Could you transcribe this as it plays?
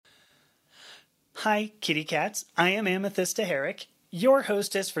Hi, kitty cats. I am Amethysta Herrick, your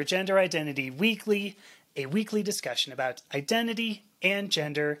hostess for Gender Identity Weekly, a weekly discussion about identity and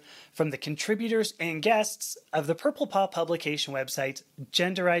gender from the contributors and guests of the Purple Paw publication website,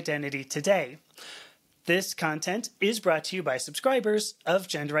 Gender Identity Today. This content is brought to you by subscribers of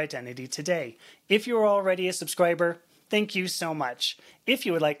Gender Identity Today. If you're already a subscriber, thank you so much. If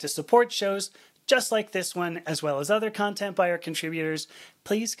you would like to support shows just like this one, as well as other content by our contributors,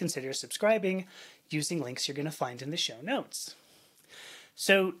 please consider subscribing using links you're going to find in the show notes.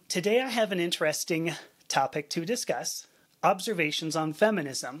 So today I have an interesting topic to discuss, observations on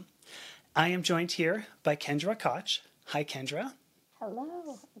feminism. I am joined here by Kendra Koch. Hi, Kendra.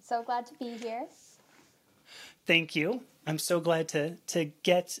 Hello. I'm so glad to be here. Thank you. I'm so glad to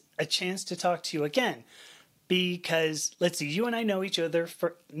get a chance to talk to you again. Because, let's see, you and I know each other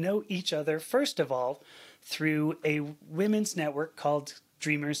first of all through a women's network called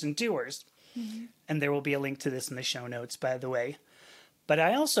Dreamers and Doers. Mm-hmm. And there will be a link to this in the show notes, by the way. But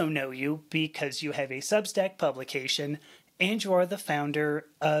I also know you because you have a Substack publication and you are the founder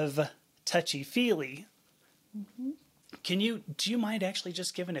of Touchy Feely. Mm-hmm. Do you mind actually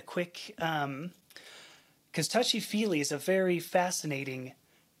just giving a quick, because Touchy Feely is a very fascinating,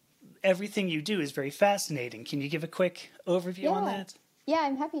 everything you do is very fascinating. Can you give a quick overview on that? Yeah,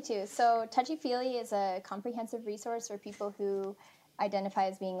 I'm happy to. So Touchy Feely is a comprehensive resource for people who identify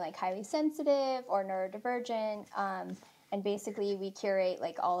as being like highly sensitive or neurodivergent. And basically we curate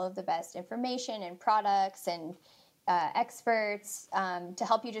like all of the best information and products and experts to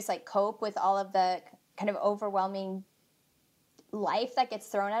help you just like cope with all of the kind of overwhelming life that gets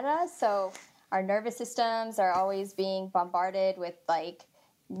thrown at us. So our nervous systems are always being bombarded with like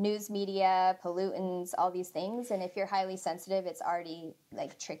news media, pollutants, all these things. And if you're highly sensitive, it's already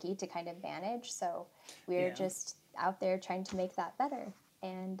like tricky to kind of manage. So we're just out there trying to make that better.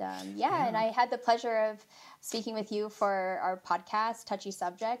 And and I had the pleasure of speaking with you for our podcast, Touchy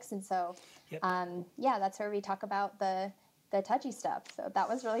Subjects. And so, that's where we talk about the touchy stuff. So that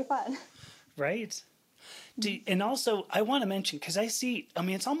was really fun. Right. And also, I want to mention, because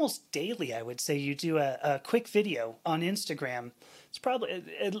it's almost daily, I would say, you do a quick video on Instagram. It's probably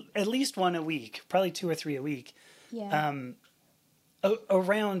at least one a week, probably 2 or 3 a week. Yeah.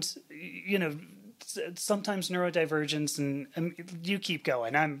 Around, sometimes neurodivergence, and you keep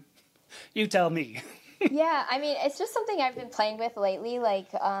going. You tell me. Yeah, I mean, it's just something I've been playing with lately. Like,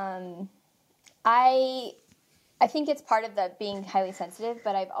 I think it's part of the being highly sensitive,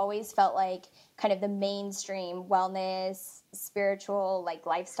 but I've always felt like kind of the mainstream wellness, spiritual, like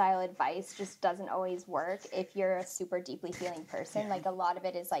lifestyle advice just doesn't always work if you're a super deeply feeling person. Like a lot of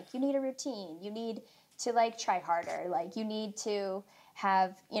it is like, you need a routine, you need to like try harder, like you need to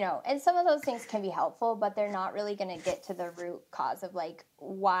have, and some of those things can be helpful, but they're not really going to get to the root cause of like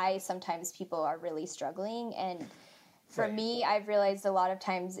why sometimes people are really struggling. And for me, I've realized a lot of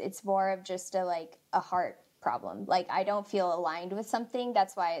times it's more of just a heart problem. Like I don't feel aligned with something.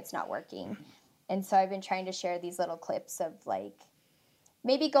 That's why it's not working. And so I've been trying to share these little clips of like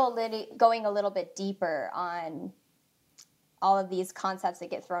maybe going a little bit deeper on all of these concepts that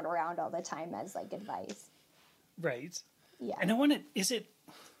get thrown around all the time as like advice. Right. Yeah. And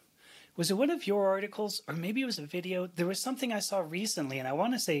was it one of your articles or maybe it was a video? There was something I saw recently, and I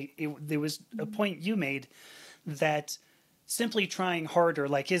want to say there was a point you made that simply trying harder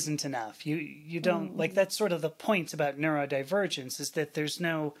like isn't enough. You don't like that's sort of the point about neurodivergence is that there's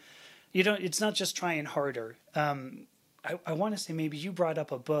no, it's not just trying harder. I want to say maybe you brought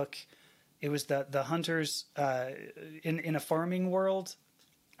up a book. It was the Hunters in a Farming World.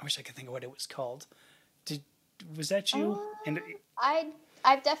 I wish I could think of what it was called. Was that you?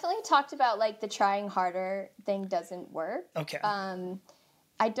 I've definitely talked about like the trying harder thing doesn't work. Okay.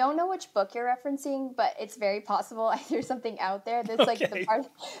 I don't know which book you're referencing, but it's very possible I threw something out there that's like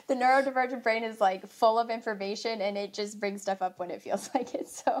the neurodivergent brain is like full of information and it just brings stuff up when it feels like it.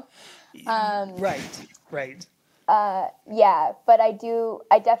 So, right. But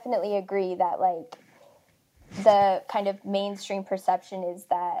I definitely agree that like the kind of mainstream perception is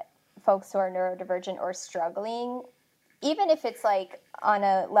that folks who are neurodivergent or struggling, even if it's like on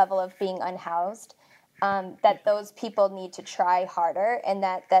a level of being unhoused, that those people need to try harder and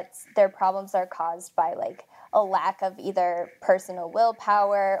that's their problems are caused by like a lack of either personal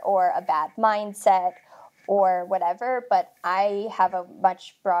willpower or a bad mindset or whatever. But I have a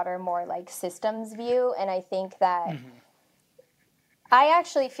much broader, more like systems view. And I think that I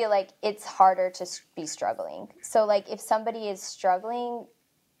actually feel like it's harder to be struggling. So like if somebody is struggling,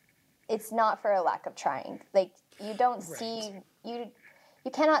 it's not for a lack of trying. Like you don't see, you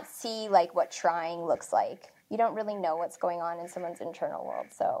cannot see like what trying looks like. You don't really know what's going on in someone's internal world.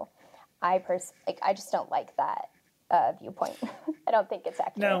 So I just don't like that viewpoint. I don't think it's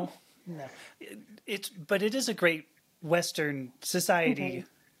accurate. No. But it is a great Western society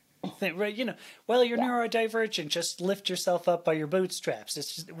thing, right? Well, you're neurodivergent. Just lift yourself up by your bootstraps.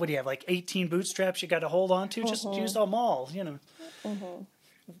 It's just, what do you have, like 18 bootstraps you got to hold on to? Just use them all,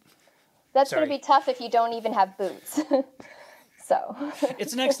 That's going to be tough if you don't even have boots. So.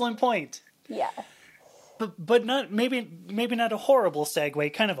 It's an excellent point. Yeah. But not maybe not a horrible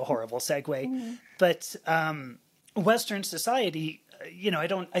segue, kind of a horrible segue, but Western society,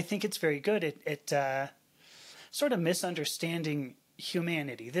 I think it's very good at sort of misunderstanding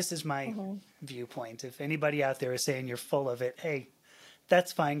humanity. This is my viewpoint. If anybody out there is saying you're full of it, hey,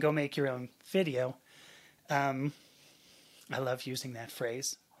 that's fine. Go make your own video. I love using that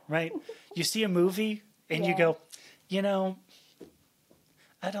phrase, right? You see a movie and you go,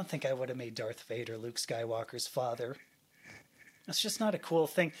 I don't think I would have made Darth Vader Luke Skywalker's father. That's just not a cool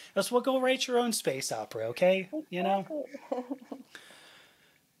thing. Else we'll go write your own space opera, okay?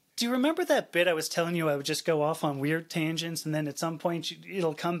 Do you remember that bit I was telling you I would just go off on weird tangents and then at some point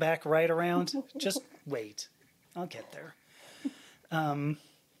it'll come back right around? Just wait. I'll get there.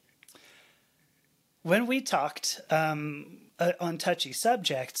 When we talked on touchy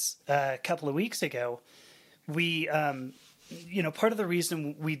subjects a couple of weeks ago, we... part of the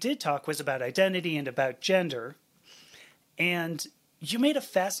reason we did talk was about identity and about gender. And you made a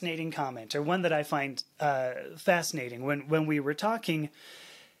fascinating comment, or one that I find fascinating. When we were talking,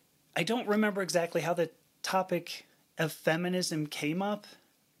 I don't remember exactly how the topic of feminism came up,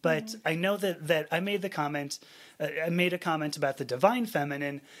 but I know that I made the comment. I made a comment about the divine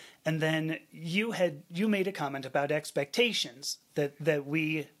feminine, and then you made a comment about expectations that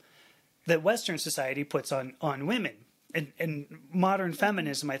Western society puts on women. And modern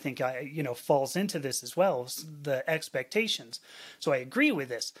feminism, I think, falls into this as well, the expectations. So I agree with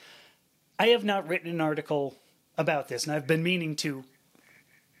this. I have not written an article about this, and I've been meaning to,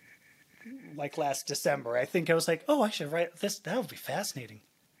 like last December. I think I was like, I should write this. That would be fascinating.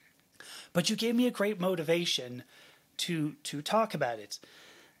 But you gave me a great motivation to talk about it.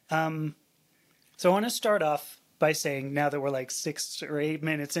 So I want to start off by saying, now that we're like 6 or 8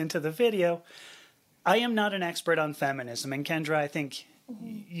 minutes into the video, I am not an expert on feminism, and Kendra, I think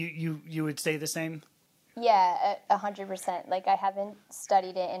you would say the same. Yeah, 100%. Like, I haven't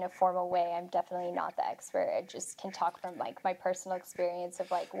studied it in a formal way. I'm definitely not the expert. I just can talk from like my personal experience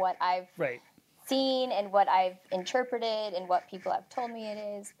of like what I've seen and what I've interpreted and what people have told me it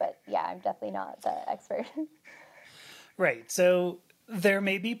is. But yeah, I'm definitely not the expert. Right. So there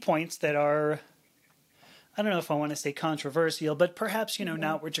may be points that are, I don't know if I want to say controversial, but perhaps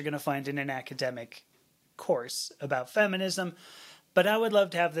not what you're going to find in an academic course about feminism. But I would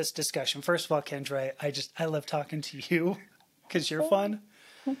love to have this discussion. First of all, Kendra, I love talking to you because you're fun.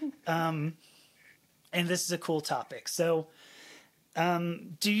 And this is a cool topic. So I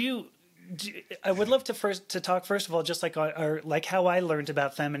would love to talk first of all, just like like how I learned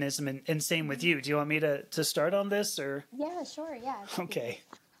about feminism, and same with you. Do you want me to start on this, or? Yeah, sure. Yeah. Okay.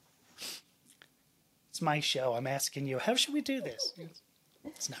 It's my show. I'm asking you, how should we do this?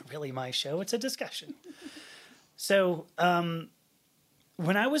 It's not really my show. It's a discussion. So,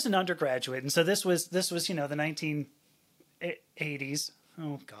 when I was an undergraduate, and so this was the 1980s.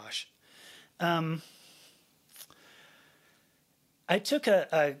 Oh gosh. I took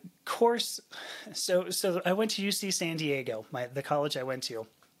a course. So I went to UC San Diego, the college I went to,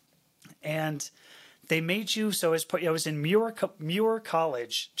 and they made you, I was in Muir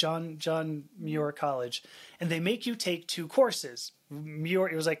College, John Muir College, and they make you take 2 courses.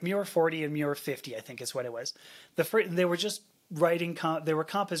 It was like Muir 40 and Muir 50, I think is what it was. They were just writing, they were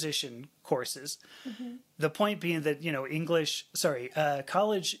composition courses. The point being that,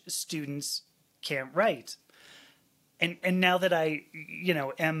 college students can't write. And now that I,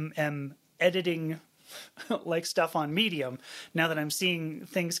 am editing like stuff on Medium, now that I'm seeing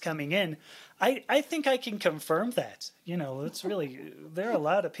things coming in, I think I can confirm that. It's really, there are a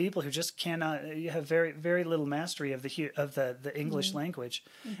lot of people who just cannot, have very, very little mastery of the English language.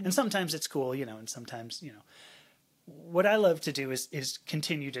 And sometimes it's cool, and sometimes, what I love to do is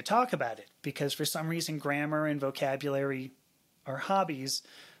continue to talk about it, because for some reason grammar and vocabulary are hobbies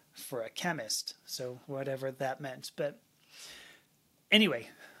for a chemist. So whatever that meant. But anyway,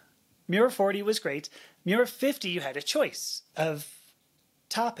 Muir 40 was great. Muir 50, you had a choice of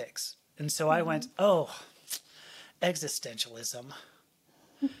topics. And so I went, existentialism.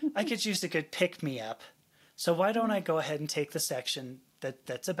 I could use a good pick-me-up. So why don't I go ahead and take the section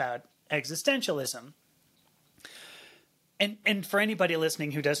that's about existentialism? And for anybody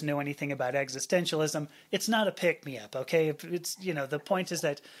listening who doesn't know anything about existentialism, it's not a pick-me-up, okay? It's, the point is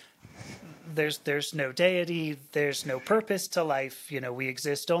that there's no deity, there's no purpose to life, we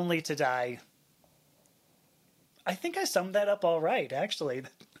exist only to die. I think I summed that up all right, actually.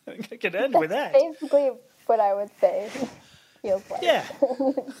 I think I could end with that. Basically what I would say. Feels like. Yeah.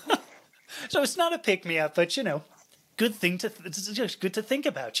 So it's not a pick-me-up, but, good thing it's just good to think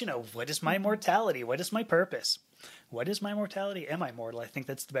about. What is my mortality? What is my purpose? What is my mortality? Am I mortal? I think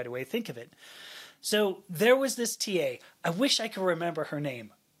that's the better way to think of it. So there was this TA. I wish I could remember her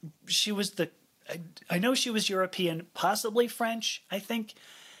name. She was I know she was European, possibly French, I think,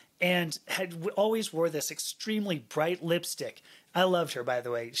 and always wore this extremely bright lipstick. I loved her, by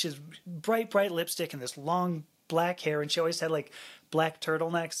the way. She has bright lipstick and this long black hair, and she always had like black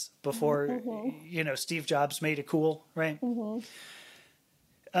turtlenecks before, Steve Jobs made it cool, right?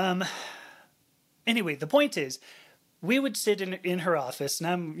 Anyway, the point is, we would sit in her office, and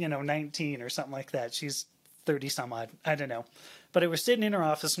I'm, 19 or something like that. She's 30 some odd. I don't know. But I was sitting in her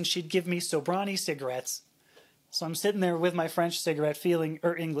office, and she'd give me Sobrani cigarettes. So I'm sitting there with my French cigarette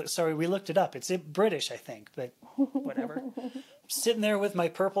English. Sorry, we looked it up. It's British, I think, but whatever. Sitting there with my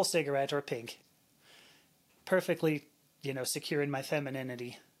purple cigarette, or pink. Perfectly, secure in my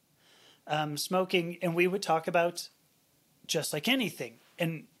femininity. Smoking, and we would talk about just like anything.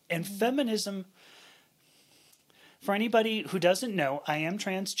 And feminism... For anybody who doesn't know, I am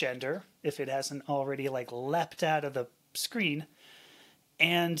transgender, if it hasn't already leapt out of the screen.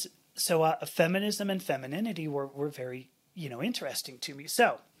 And so feminism and femininity were very, interesting to me.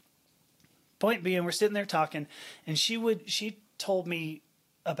 So, point being, we're sitting there talking, and she told me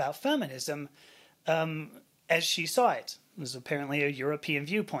about feminism as she saw it. It was apparently a European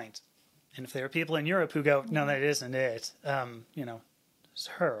viewpoint. And if there are people in Europe who go, no, that isn't it, it's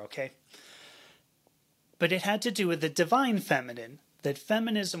her, okay? But it had to do with the divine feminine, that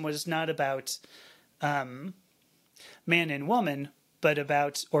feminism was not about man and woman, but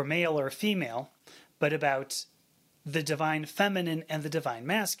about, or male or female, but about the divine feminine and the divine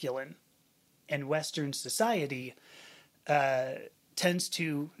masculine. And Western society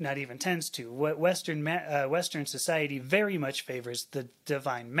Western society very much favors the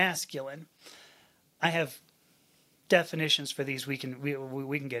divine masculine. I have definitions for these we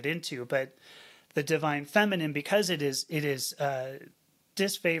can get into, but the divine feminine, because it is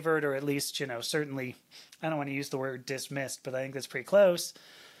disfavored, or at least, certainly, I don't want to use the word dismissed, but I think that's pretty close.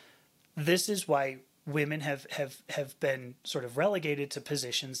 This is why women have been sort of relegated to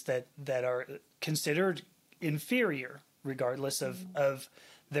positions that are considered inferior, regardless of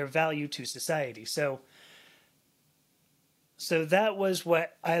their value to society. So that was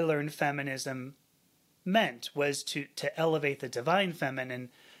what I learned feminism meant, was to elevate the divine feminine.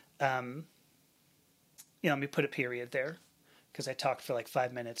 Let me put a period there, because I talked for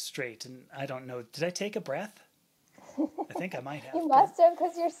 5 minutes straight, and I don't know. Did I take a breath? I think I might have. You must have,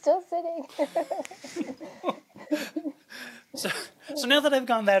 because you're still sitting. So now that I've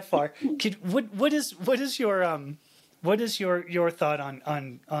gone that far, what is your thought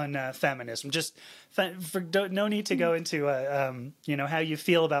on feminism? Just no need to go into how you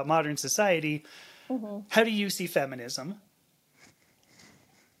feel about modern society. Mm-hmm. How do you see feminism?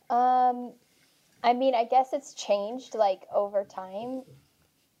 I mean, I guess it's changed over time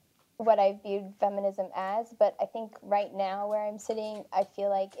what I viewed feminism as, but I think right now where I'm sitting, I feel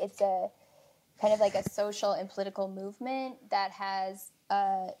like it's a kind of a social and political movement that has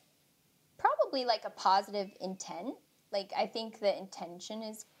probably a positive intent. I think the intention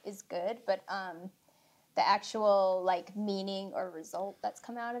is good, but the actual meaning or result that's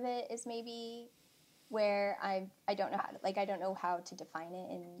come out of it is maybe where I don't know how to, I don't know how to define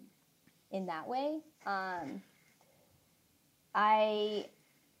it in that way. I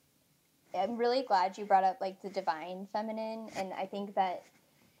am really glad you brought up the divine feminine, and I think that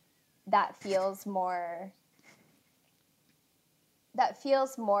feels more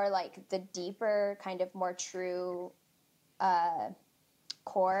like the deeper, kind of more true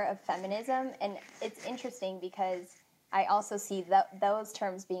core of feminism. And it's interesting because I also see those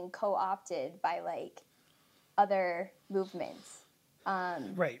terms being co-opted by other movements.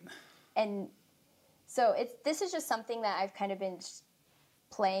 Right. And so this is just something that I've kind of been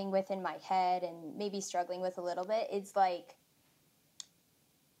playing with in my head and maybe struggling with a little bit. It's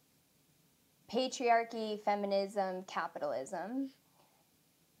patriarchy, feminism, capitalism,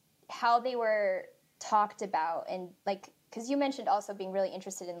 how they were talked about, and because you mentioned also being really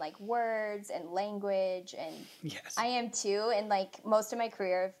interested in words and language, and yes, I am too, and most of my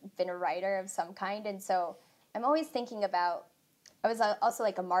career I've been a writer of some kind, and so I'm always thinking about I was also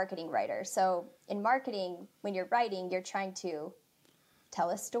like a marketing writer. So in marketing, when you're writing, you're trying to tell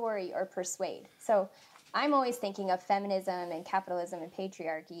a story or persuade. So I'm always thinking of feminism and capitalism and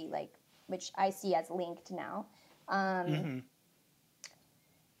patriarchy, like, which I see as linked now,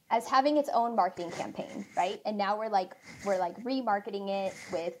 as having its own marketing campaign, right? And now we're remarketing it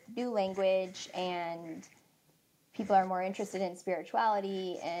with new language, and people are more interested in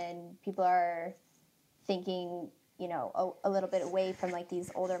spirituality, and people are thinking, you know, a little bit away from like these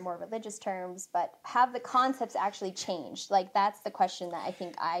older, more religious terms. But have the concepts actually changed? Like, that's the question that I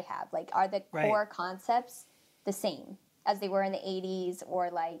think I have. Like, are the core concepts the same as they were in the 80s?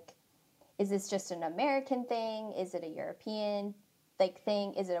 Or like, is this just an American thing? Is it a European like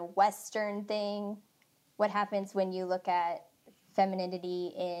thing? Is it a Western thing? What happens when you look at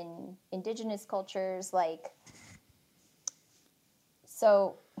femininity in indigenous cultures? Like,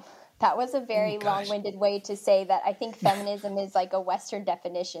 so that was a very long-winded way to say that I think feminism is like a Western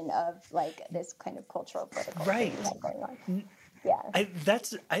definition of like this kind of cultural political thing we have going on. Yeah, I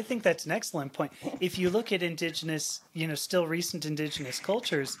think that's an excellent point. If you look at indigenous, you know, still recent indigenous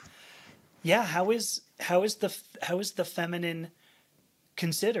cultures, yeah, how is the feminine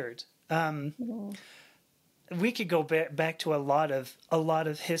considered? We could go back to a lot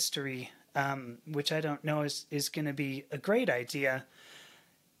of history, which I don't know is going to be a great idea.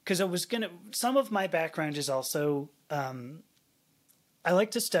 Because some of my background is also, I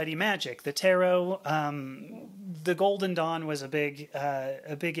like to study magic, the tarot. The Golden Dawn was a big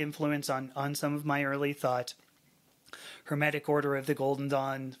influence on some of my early thought. Hermetic Order of the Golden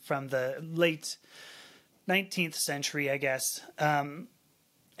Dawn from the late 19th century, I guess, and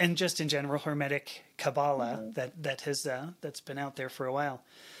just in general Hermetic Kabbalah that's been out there for a while.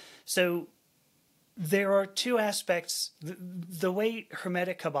 So there are two aspects. The way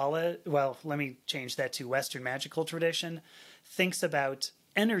Hermetic Kabbalah, well, let me change that to Western magical tradition, thinks about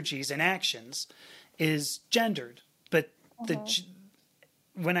energies and actions is gendered. But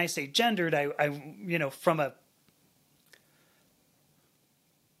when I say gendered, I you know, from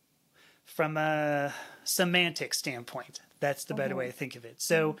a semantic standpoint, that's the better way to think of it.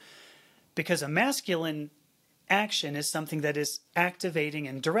 So because a masculine action is something that is activating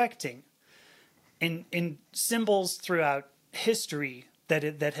and directing. In symbols throughout history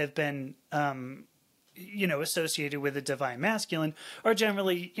that have been, you know, associated with the divine masculine are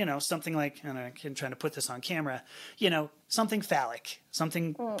generally, you know, something like, and I'm trying to put this on camera, you know, something phallic,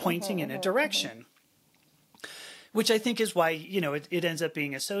 something pointing in a direction, which I think is why, you know, it ends up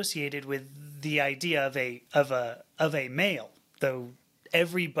being associated with the idea of a male, though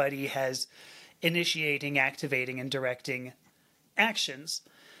everybody has initiating, activating, and directing actions.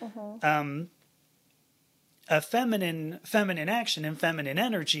 A feminine action and feminine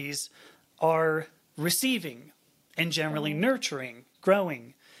energies are receiving and generally nurturing,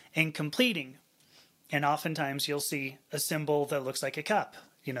 growing, and completing. And oftentimes you'll see a symbol that looks like a cup.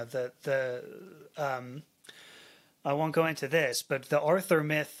 You know, I won't go into this, but the Arthur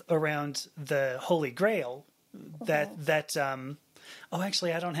myth around the Holy Grail,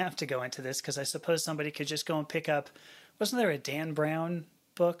 actually I don't have to go into this because I suppose somebody could just go and pick up, wasn't there a Dan Brown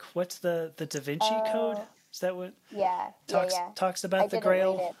book? What's the Da Vinci Code? Is that what? Yeah. Talks about the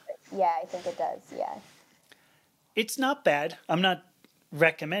Grail? Read it, but yeah, I think it does. Yeah. It's not bad. I'm not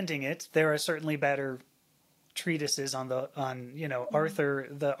recommending it. There are certainly better treatises on Arthur,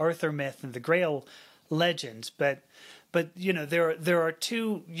 the Arthur myth and the Grail legend, but you know, there are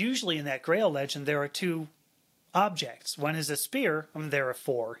two, usually in that Grail legend there are two objects. One is a spear. I mean, there are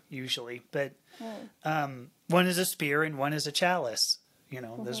four usually, but one is a spear and one is a chalice. You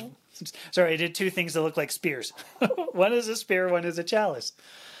know, sorry, I did two things that look like spears. One is a spear, one is a chalice.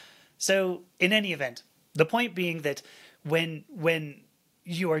 So, in any event, the point being that when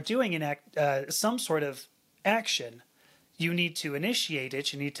you are doing some sort of action, you need to initiate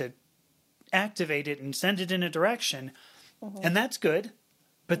it, you need to activate it and send it in a direction, and that's good.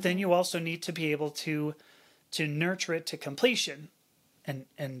 But then you also need to be able to nurture it to completion,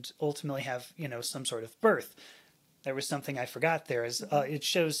 and ultimately have, you know, some sort of birth. There was something I forgot there. It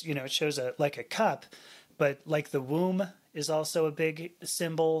shows like a cup, but like the womb is also a big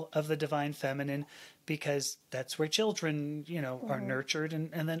symbol of the divine feminine, because that's where children, you know, are nurtured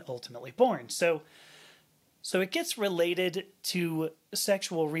and then ultimately born. So it gets related to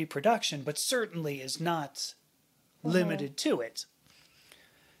sexual reproduction, but certainly is not limited to it.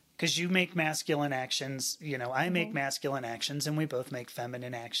 Because you make masculine actions, you know, I make masculine actions, and we both make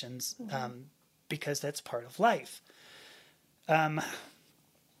feminine actions, because that's part of life.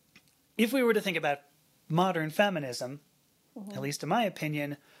 If we were to think about modern feminism, at least in my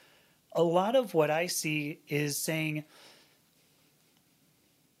opinion, a lot of what I see is saying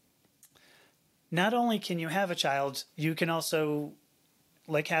not only can you have a child, you can also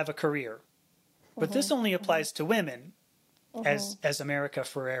like have a career. But this only applies to women, as America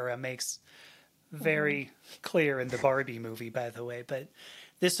Ferrera makes very clear in the Barbie movie, by the way. But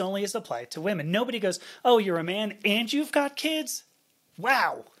this only is applied to women. Nobody goes, "Oh, you're a man and you've got kids?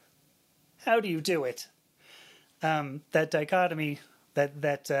 Wow, how do you do it?" That dichotomy,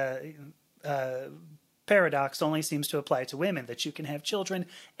 that paradox only seems to apply to women, that you can have children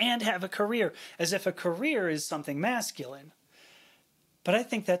and have a career, as if a career is something masculine. But I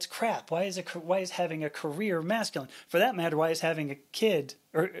think that's crap. Why is having a career masculine? For that matter, why is having a kid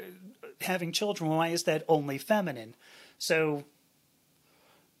or having children, why is that only feminine? So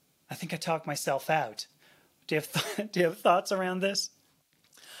I think I talked myself out. Do you have thoughts around this?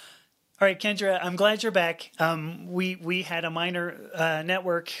 All right, Kendra, I'm glad you're back. We had a minor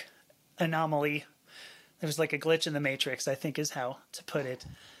network anomaly. There was like a glitch in the matrix, I think is how to put it.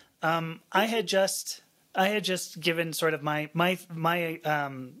 I had just given sort of my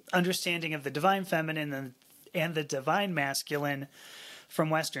understanding of the divine feminine and the divine masculine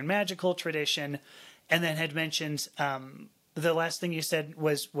from Western magical tradition, and then had mentioned the last thing you said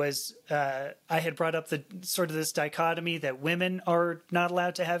was I had brought up the sort of this dichotomy that women are not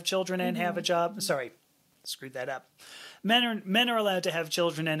allowed to have children and have a job. Sorry, screwed that up. Men are allowed to have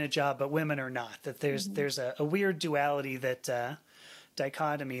children and a job, but women are not. That there's a weird duality, that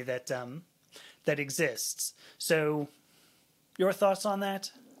dichotomy that exists. So, your thoughts on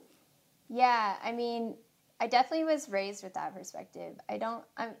that? Yeah, I mean, I definitely was raised with that perspective. I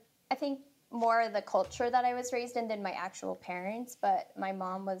think more the culture that I was raised in than my actual parents, but my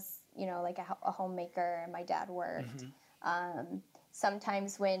mom was, like a homemaker, and my dad worked.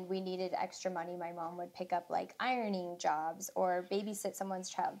 Sometimes when we needed extra money, my mom would pick up like ironing jobs or babysit someone's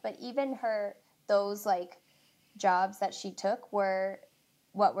child. But even those like jobs that she took were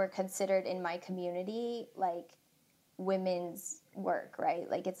what were considered in my community like women's work, right?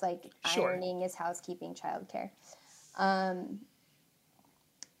 Like it's like ironing is housekeeping, childcare. And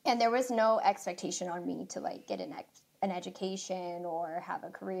there was no expectation on me to like get an education or have a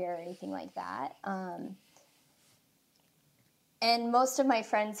career or anything like that. And most of my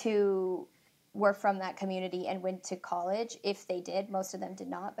friends who were from that community and went to college, if they did, most of them did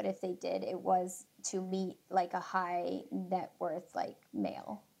not, but if they did, it was to meet like a high net worth like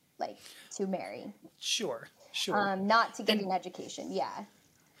male, like to marry. Sure. Not to get an education, yeah.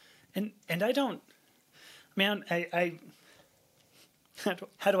 And I don't, man, I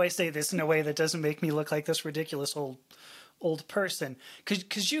how do I say this in a way that doesn't make me look like this ridiculous old person?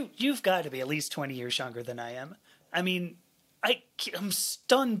 Because you've got to be at least 20 years younger than I am. I mean, I'm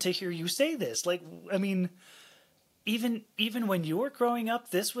stunned to hear you say this. Like, I mean, even when you were growing up,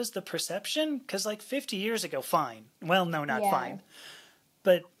 this was the perception? Because like 50 years ago, fine. Well, no, not fine.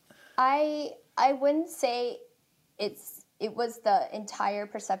 But I wouldn't say it was the entire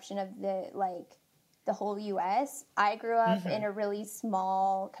perception of the whole U.S. I grew up in a really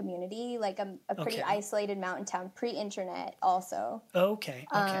small community, like a pretty isolated mountain town, pre-internet also. Okay.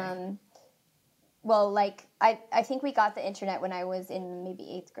 Well, like, I think we got the internet when I was in maybe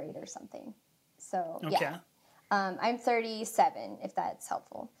 8th grade or something. So, yeah. I'm 37, if that's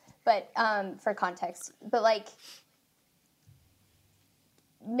helpful. But, for context. But, like,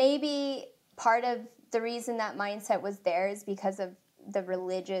 maybe part of the reason that mindset was there is because of the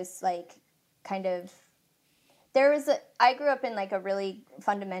religious, like, kind of... I grew up in, like, a really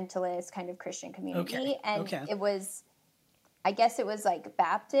fundamentalist kind of Christian community. And it was... I guess it was like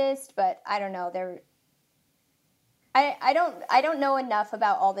Baptist, but I don't know. I don't know enough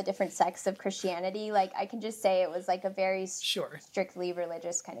about all the different sects of Christianity. Like I can just say it was like a very strictly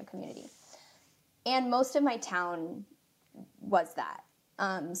religious kind of community. And most of my town was that.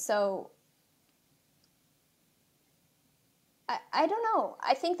 So I don't know.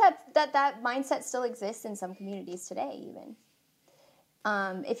 I think that mindset still exists in some communities today, even.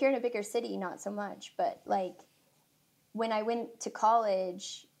 If you're in a bigger city, not so much, but like when I went to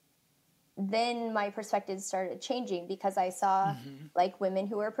college, then my perspective started changing because I saw like women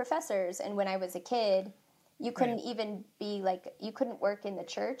who were professors. And when I was a kid, you couldn't even be like, you couldn't work in the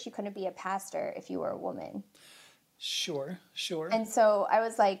church. You couldn't be a pastor if you were a woman. Sure. And so I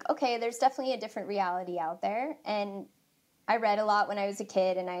was like, okay, there's definitely a different reality out there. And I read a lot when I was a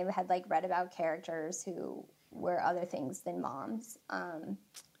kid, and I had like read about characters who were other things than moms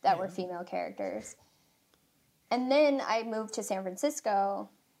that were female characters. And then I moved to San Francisco.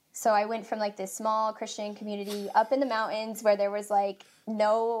 So I went from like this small Christian community up in the mountains where there was like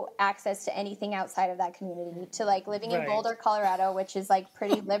no access to anything outside of that community to like living in Boulder, Colorado, which is like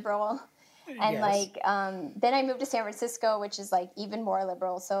pretty liberal. And Yes. like then I moved to San Francisco, which is like even more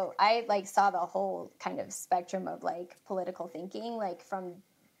liberal. So I like saw the whole kind of spectrum of like political thinking, like from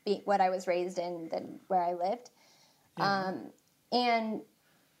what I was raised in than where I lived. Yeah. And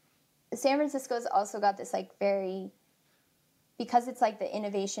San Francisco's also got this like very, because it's like the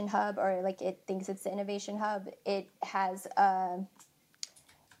innovation hub, or like it thinks it's the innovation hub, it has a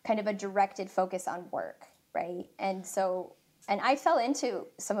kind of a directed focus on work, right? And so, and I fell into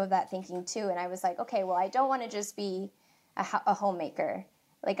some of that thinking too. And I was like, okay, well, I don't want to just be a homemaker.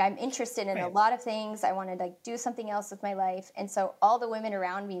 Like I'm interested in a Right. lot of things. I want to like do something else with my life. And so all the women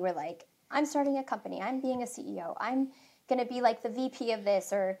around me were like, I'm starting a company. I'm being a CEO. I'm going to be like the VP of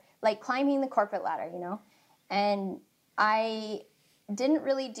this, or like climbing the corporate ladder, you know? And I didn't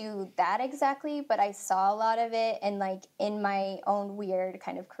really do that exactly, but I saw a lot of it. And like in my own weird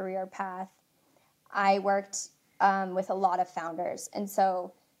kind of career path, I worked with a lot of founders. And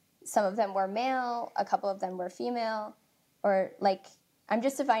so some of them were male, a couple of them were female, or like, I'm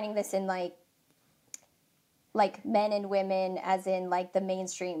just defining this in like men and women as in like the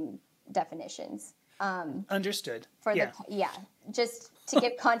mainstream definitions. Understood. For yeah. Just to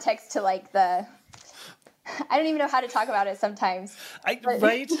give context to like the, I don't even know how to talk about it sometimes.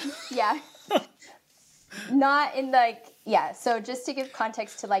 Right? Yeah. Not in like, yeah. So just to give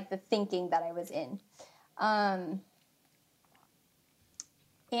context to like the thinking that I was in. And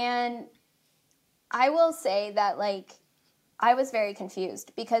I will say that like, I was very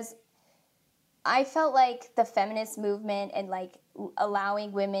confused because I felt like the feminist movement and like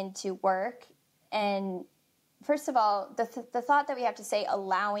allowing women to work, and first of all, the thought that we have to say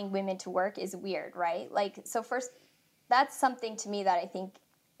allowing women to work is weird, right? Like, so first, that's something to me that I think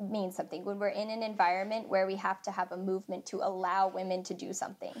means something when we're in an environment where we have to have a movement to allow women to do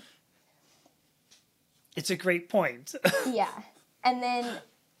something. It's a great point. Yeah. And then,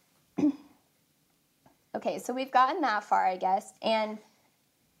 okay, so we've gotten that far, I guess. And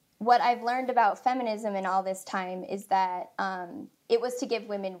what I've learned about feminism in all this time is that it was to give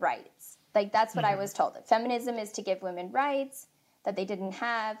women rights. Like, that's what I was told. That feminism is to give women rights that they didn't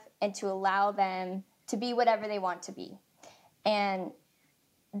have and to allow them to be whatever they want to be. And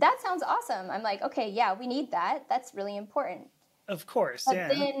that sounds awesome. I'm like, okay, yeah, we need that. That's really important. Of course, But yeah.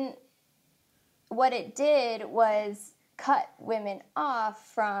 then what it did was cut women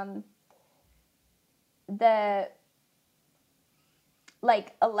off from the,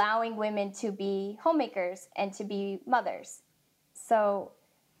 like, allowing women to be homemakers and to be mothers. So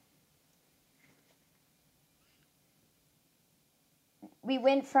we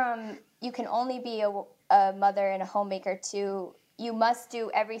went from you can only be a mother and a homemaker to you must do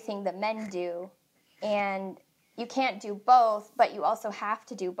everything that men do, and you can't do both, but you also have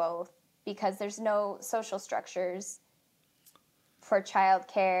to do both because there's no social structures for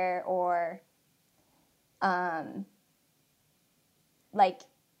childcare or like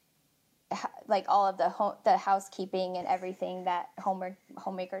all of the housekeeping and everything that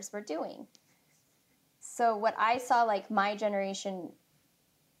homemakers were doing. So what I saw, like my generation,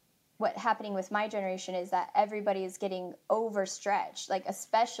 what happening with my generation is that everybody is getting overstretched, like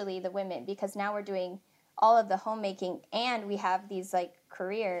especially the women, because now we're doing all of the homemaking and we have these like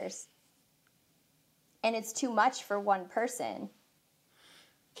careers, and it's too much for one person.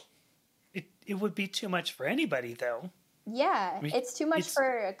 It would be too much for anybody, though. Yeah, I mean, it's too much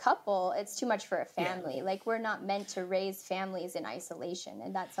for a couple. It's too much for a family. Yeah. Like, we're not meant to raise families in isolation,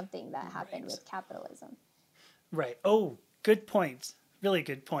 and that's something that happened with capitalism. Right. Oh, good point. Really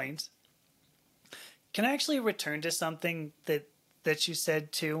good point. Can I actually return to something that you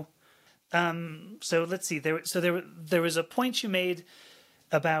said too? So let's see. There was a point you made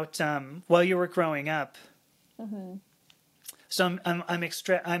about while you were growing up. Mm-hmm. So I'm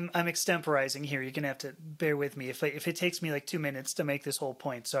extemporizing here. You're gonna have to bear with me if it takes me like 2 minutes to make this whole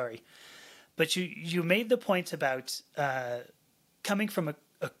point. Sorry, but you made the point about coming from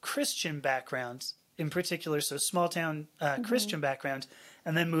a Christian background in particular, so small town Christian background,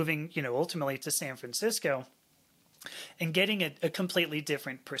 and then moving ultimately to San Francisco, and getting a completely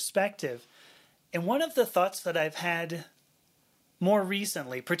different perspective. And one of the thoughts that I've had more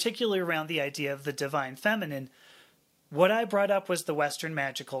recently, particularly around the idea of the divine feminine, what I brought up was the Western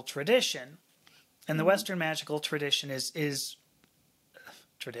magical tradition. And the Western magical tradition is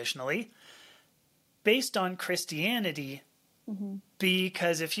traditionally based on Christianity,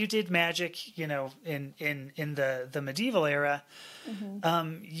 because if you did magic, in the medieval era,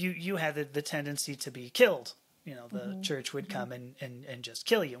 you had the tendency to be killed. The church would come and just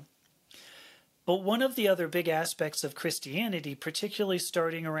kill you. But one of the other big aspects of Christianity, particularly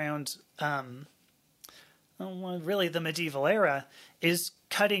starting around really the medieval era, is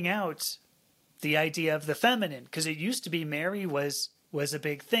cutting out the idea of the feminine, because it used to be Mary was a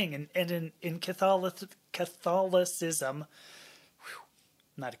big thing, and in Catholicism, I'm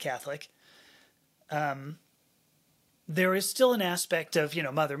not a Catholic, there is still an aspect of,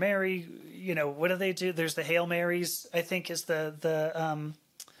 Mother Mary. What do they do? There's the Hail Marys, I think, is the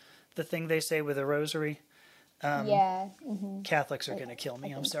thing they say with a rosary. Yeah. Mm-hmm. Catholics are going to kill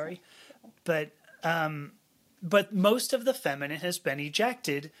me. I'm sorry, so. but most of the feminine has been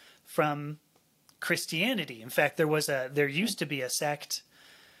ejected from Christianity. In fact, there used to be a sect.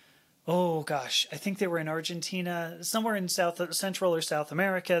 Oh gosh, I think they were in Argentina, somewhere in Central or South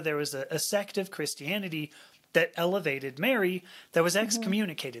America. There was a sect of Christianity that elevated Mary that was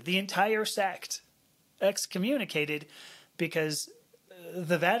excommunicated. The entire sect excommunicated because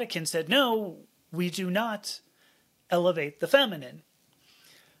the Vatican said, no, we do not elevate the feminine.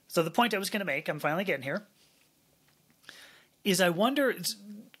 So the point I was going to make, I'm finally getting here, is I wonder,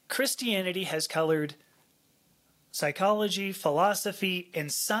 Christianity has colored psychology, philosophy,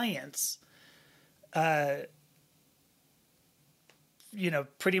 and science, pretty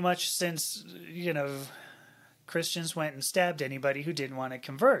much since, Christians went and stabbed anybody who didn't want to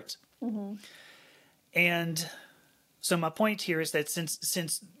convert. Mm-hmm. And so my point here is that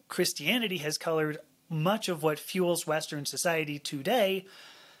since Christianity has colored much of what fuels Western society today,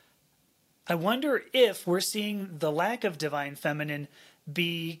 I wonder if we're seeing the lack of divine feminine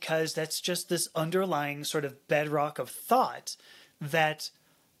because that's just this underlying sort of bedrock of thought that,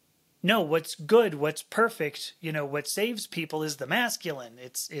 no, what's good, what's perfect, what saves people is the masculine.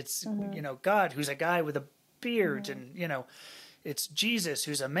 It's God, who's a guy with a beard, and it's Jesus,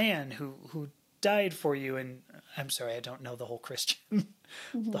 who's a man who died for you. And I'm sorry, I don't know the whole Christian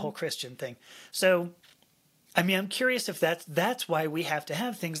the whole Christian thing. So I mean, I'm curious if that's why we have to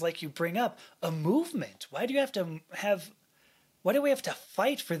have things like you bring up, a movement. Why do we have to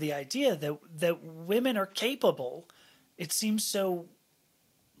fight for the idea that women are capable? It seems so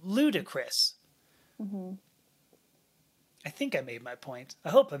ludicrous. Mm-hmm. I think I made my point. I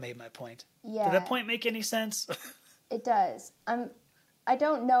hope I made my point. Yeah. Did that point make any sense? It does. I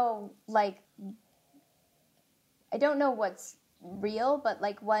don't know, I don't know what's real, but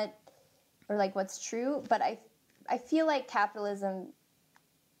what's true. But I feel like capitalism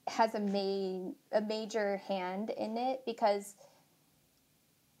has a major hand in it, because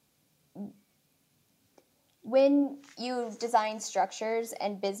when you design structures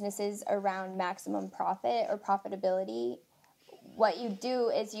and businesses around maximum profit or profitability, what you do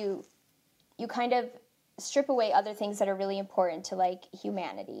is you kind of strip away other things that are really important to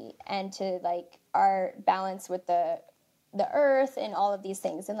humanity and to our balance with the earth and all of these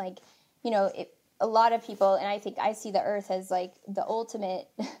things. And a lot of people, and I think I see the earth as the ultimate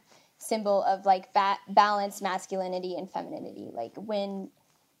symbol of balanced masculinity and femininity. When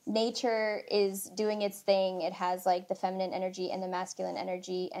nature is doing its thing, it has the feminine energy and the masculine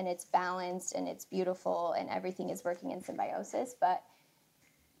energy, and it's balanced and it's beautiful and everything is working in symbiosis. But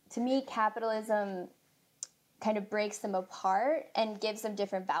to me, capitalism kind of breaks them apart and gives them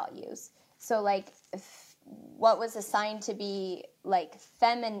different values. So what was assigned to be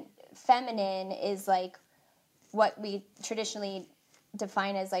feminine is what we traditionally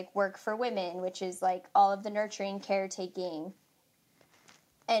define as work for women, which is all of the nurturing, caretaking.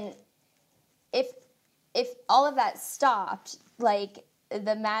 And if all of that stopped,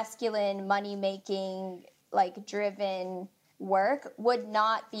 the masculine money making driven work would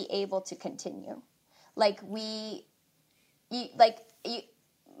not be able to continue.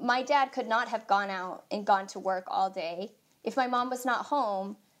 My dad could not have gone out and gone to work all day if my mom was not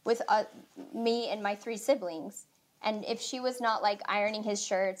home with me and my 3 siblings, and if she was not ironing his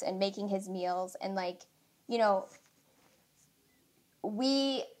shirts and making his meals. And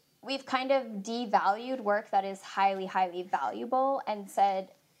we've kind of devalued work that is highly, highly valuable and said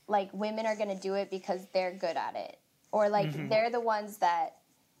women are going to do it because they're good at it, or they're the ones that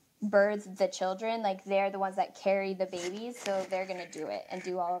birth the children, they're the ones that carry the babies, so they're going to do it and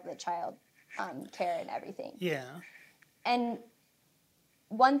do all of the child care and everything. Yeah. And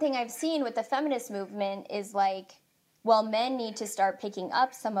one thing I've seen with the feminist movement is men need to start picking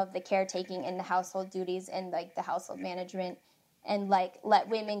up some of the caretaking and the household duties and the household management, and let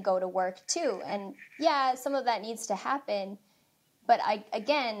women go to work too. And yeah, some of that needs to happen, but I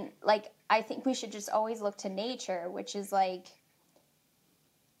think we should just always look to nature, which is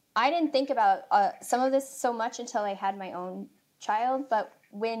I didn't think about some of this so much until I had my own child, but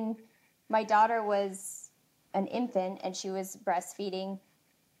when my daughter was an infant and she was breastfeeding,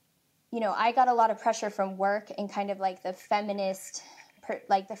 I got a lot of pressure from work and kind of the feminist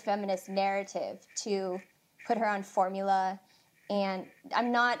narrative to put her on formula And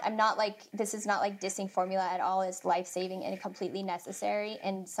I'm not like, this is not like dissing formula at all. It's life-saving and completely necessary.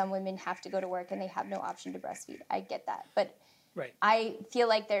 And some women have to go to work and they have no option to breastfeed. I get that. But Right. I feel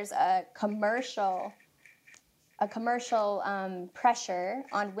like there's a commercial pressure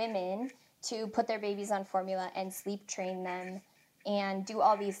on women to put their babies on formula and sleep train them and do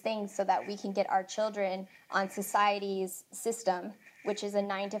all these things so that we can get our children on society's system, which is a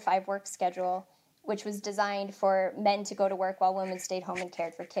 9-to-5 work schedule, which was designed for men to go to work while women stayed home and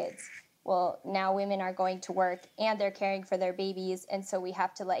cared for kids. Well, now women are going to work and they're caring for their babies, and so we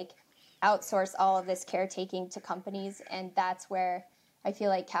have to like outsource all of this caretaking to companies, and that's where I feel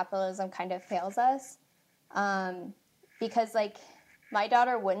like capitalism kind of fails us. Because like my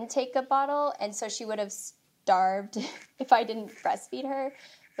daughter wouldn't take a bottle, and so she would have starved if I didn't breastfeed her.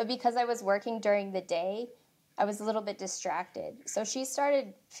 But because I was working during the day, I was a little bit distracted. So she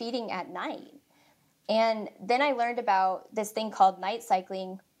started feeding at night. And then I learned about this thing called night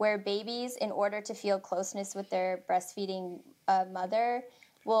cycling, where babies, in order to feel closeness with their breastfeeding mother,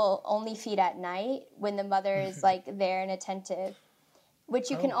 will only feed at night when the mother is like there and attentive, which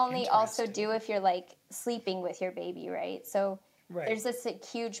you can only also do if you're like sleeping with your baby, right? So there's this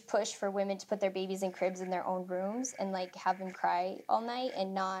huge push for women to put their babies in cribs in their own rooms and like have them cry all night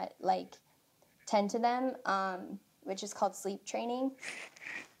and not like tend to them, which is called sleep training.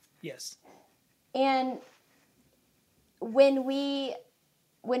 Yes. And when we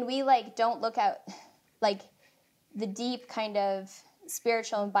like don't look at like the deep kind of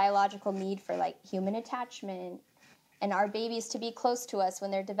spiritual and biological need for like human attachment and our babies to be close to us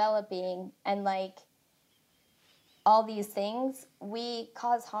when they're developing and like all these things, we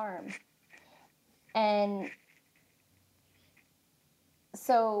cause harm. And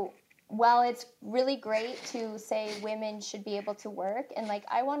so while it's really great to say women should be able to work, and like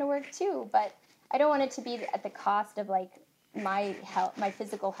I want to work too, but I don't want it to be at the cost of like my health, my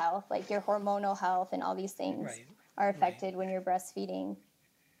physical health, like your hormonal health and all these things are affected when you're breastfeeding.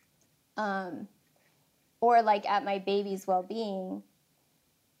 Or like at my baby's well-being.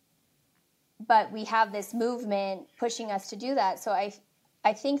 But we have this movement pushing us to do that. So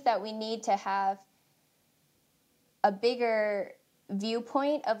I think that we need to have a bigger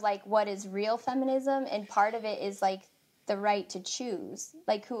viewpoint of like what is real feminism, and part of it is like the right to choose,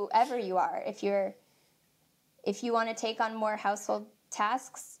 like whoever you are. If you want to take on more household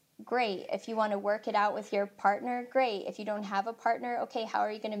tasks, great. If you want to work it out with your partner, great. If you don't have a partner, okay, how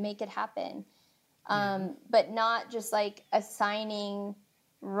are you going to make it happen? But not just like assigning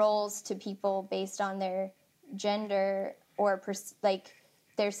roles to people based on their gender or like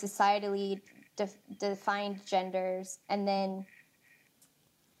their societally defined genders, and then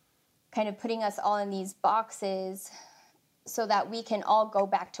kind of putting us all in these boxes so that we can all go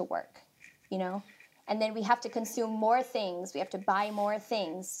back to work, you know? And then we have to consume more things. We have to buy more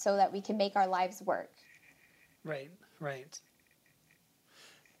things so that we can make our lives work. Right.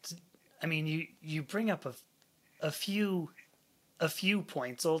 I mean, you bring up a few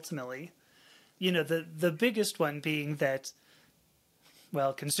points ultimately. You know, the biggest one being that,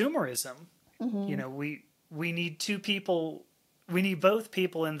 well, consumerism. Mm-hmm. You know, we need two people. We need both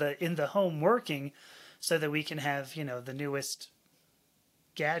people in the home working, so that we can have, you know, the newest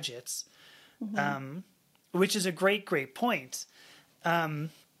gadgets. Mm-hmm. Which is a great point. And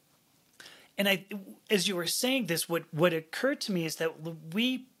as you were saying this, what occurred to me is that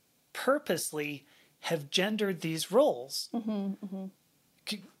we purposely have gendered these roles.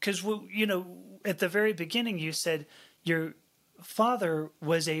 Because, you know, at the very beginning you said your father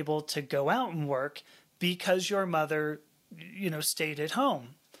was able to go out and work because your mother, you know, stayed at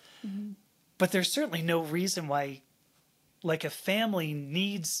home. Mm-hmm. But there's certainly no reason why, like, a family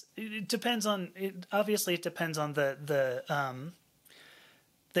needs, it depends on the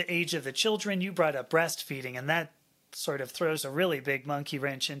age of the children. You brought up breastfeeding, and that sort of throws a really big monkey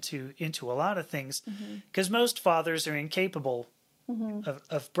wrench into a lot of things, because most fathers are incapable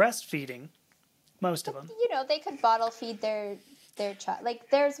of breastfeeding. Most of them, you know, they could bottle feed their child. Like,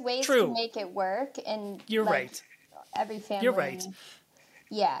 there's ways to make it work, and you're like, right. Every family. You're right.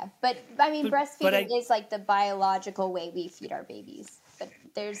 Yeah, but I mean, breastfeeding is like the biological way we feed our babies, but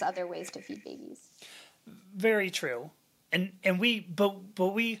there's other ways to feed babies. Very true, and we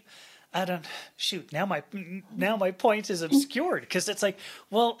I don't shoot now my point is obscured, because it's like,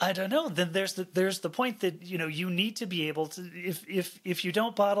 well, I don't know. Then there's the point that, you know, you need to be able to, if you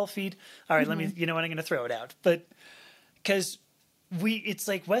don't bottle feed, all right, let me, you know what, I'm going to throw it out, but because it's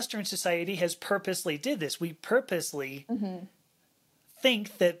like Western society has purposely did this. We purposely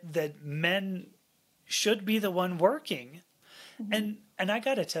think that men should be the one working. And I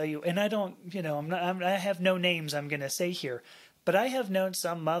got to tell you, and I don't, you know, I have no names I'm going to say here, But I have known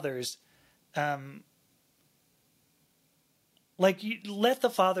some mothers, like, you let the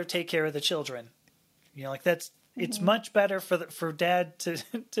father take care of the children. You know, like that's it's much better for dad to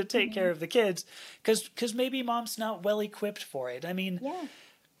to take care of the kids because maybe mom's not well equipped for it. I mean, Yeah.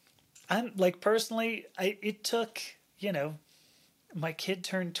 I'm like personally, it took, you know, my kid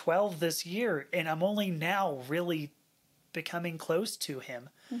turned 12 this year, and I'm only now really becoming close to him.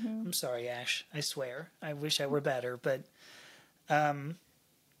 I'm sorry, Ash. I swear. I wish I were better, but I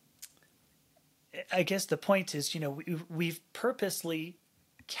guess the point is, you know, we've purposely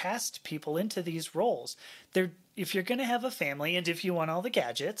cast people into these roles. They're if you're going to have a family and if you want all the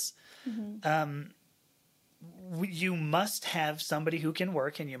gadgets, you must have somebody who can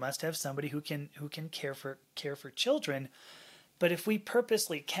work and you must have somebody who can care for children. But if we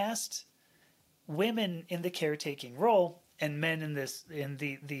purposely cast women in the caretaking role and men in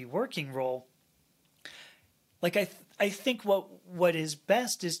the working role, like I think what is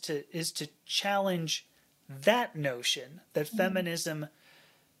best is to challenge that notion that feminism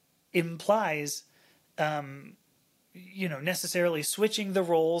implies, you know, necessarily switching the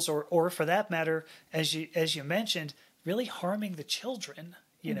roles or for that matter, as you mentioned, really harming the children.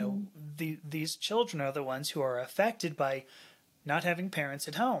 You know, these children are the ones who are affected by not having parents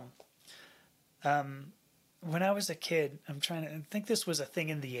at home. When I was a kid, I think this was a thing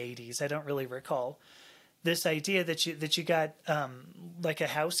in the 80s. I don't really recall this idea that you got like a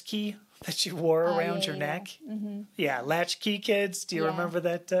house key that you wore around your neck. Yeah, latchkey kids. Do you remember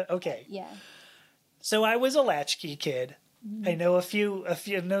that? Okay. Yeah. So I was a latchkey kid. I know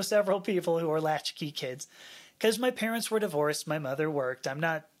know several people who are latchkey kids because my parents were divorced. My mother worked. I'm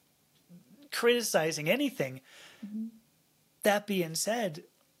not criticizing anything. That being said,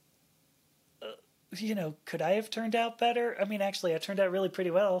 you know, could I have turned out better? I mean, actually, I turned out really pretty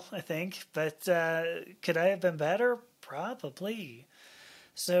well, I think. But could I have been better? Probably.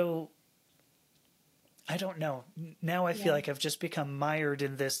 So I don't know. Now I feel like I've just become mired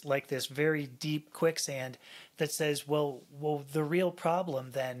in this very deep quicksand that says, well, the real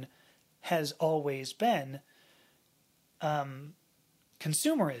problem then has always been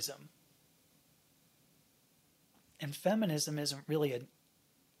consumerism. And feminism isn't really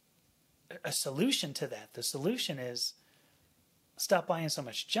a solution to that. The solution is stop buying so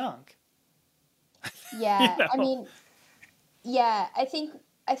much junk. Yeah. You know? I mean, yeah, I think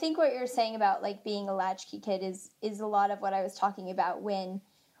what you're saying about like being a latchkey kid is a lot of what I was talking about when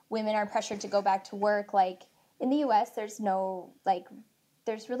women are pressured to go back to work. Like in the US, there's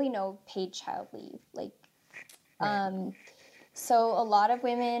really no paid child leave. Like, Right. so a lot of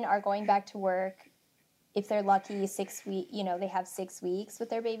women are going back to work. If they're lucky, 6 weeks, you know, they have 6 weeks with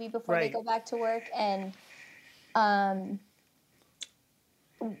their baby before they go back to work. And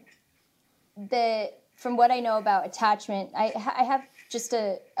from what I know about attachment, I have just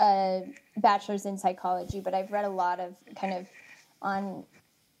a bachelor's in psychology, but I've read a lot of kind of on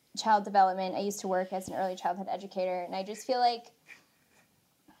child development. I used to work as an early childhood educator, and I just feel like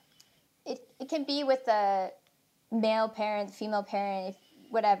it can be with the male parent, female parent,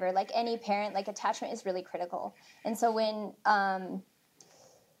 whatever, like any parent, like attachment is really critical. And so when a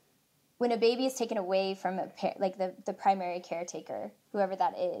baby is taken away from like the primary caretaker, whoever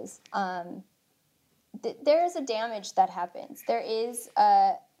that is, there is a damage that happens. There is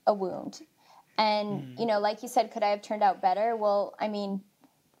a wound. And, you know, like you said, could I have turned out better? Well, I mean,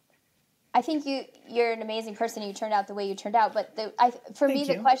 I think you're an amazing person. You turned out the way you turned out. But the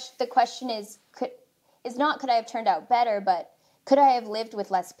question is not could I have turned out better, but could I have lived with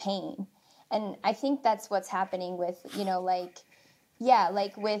less pain? And I think that's what's happening with, you know, like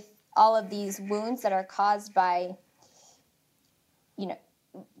with all of these wounds that are caused by, you know,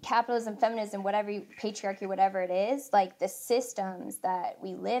 capitalism, feminism, patriarchy, whatever it is, like the systems that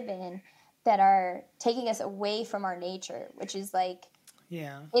we live in that are taking us away from our nature, which is like,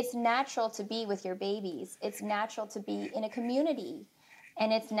 it's natural to be with your babies. It's natural to be in a community,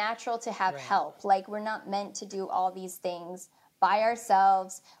 and it's natural to have help. Like, we're not meant to do all these things by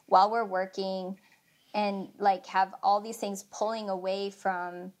ourselves while we're working and like have all these things pulling away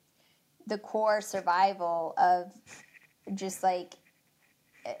from the core survival of just like,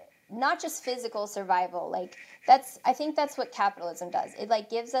 not just physical survival. Like I think that's what capitalism does. It like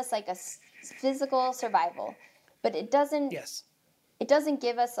gives us like a physical survival, but it doesn't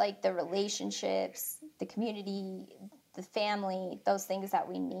give us like the relationships, the community, the family, those things that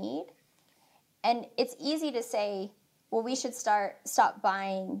we need. And it's easy to say, well, we should stop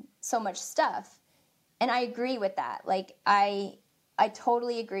buying so much stuff. And I agree with that. Like, I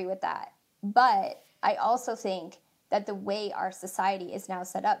totally agree with that. But I also think that the way our society is now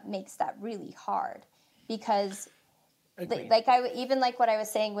set up makes that really hard, because Agreed. Like even like what I was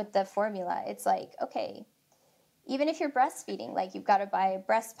saying with the formula, it's like, okay, even if you're breastfeeding, like you've got to buy a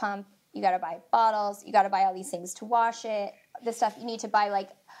breast pump, you got to buy bottles, you got to buy all these things to wash it, the stuff you need to buy, like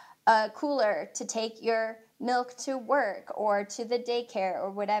a cooler to take your milk to work or to the daycare or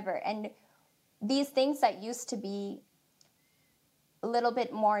whatever. And these things that used to be a little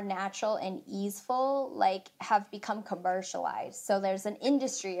bit more natural and easeful, like, have become commercialized. So there's an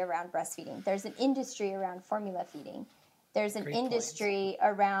industry around breastfeeding. There's an industry around formula feeding. There's an Great industry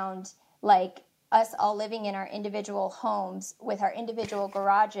around, like, us all living in our individual homes with our individual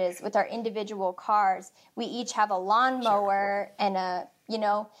garages, with our individual cars. We each have a lawnmower and a, you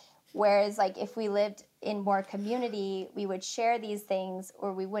know, whereas like if we lived in more community, we would share these things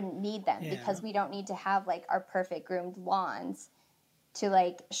or we wouldn't need them because we don't need to have like our perfect groomed lawns to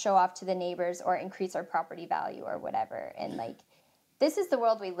like show off to the neighbors or increase our property value or whatever. And like, this is the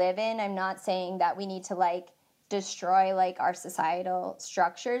world we live in. I'm not saying that we need to like destroy like our societal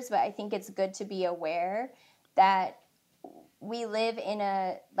structures, but I think it's good to be aware that we live in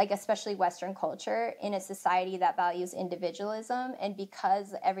a, like, especially Western culture, in a society that values individualism. And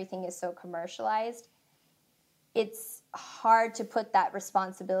because everything is so commercialized, it's hard to put that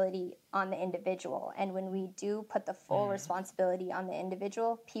responsibility on the individual. And when we do put the full responsibility on the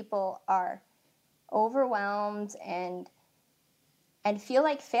individual, people are overwhelmed and feel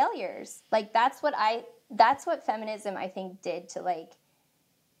like failures. Like that's what feminism, I think, did to like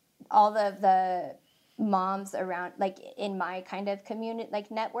all of the moms around, like in my kind of community, like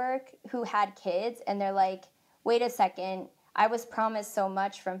network, who had kids and they're like, wait a second, I was promised so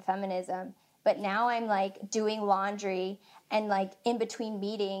much from feminism, but now I'm like doing laundry and like in between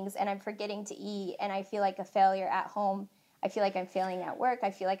meetings and I'm forgetting to eat and I feel like a failure at home. I feel like I'm failing at work.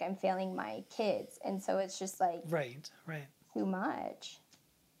 I feel like I'm failing my kids. And so it's just like Right. too much.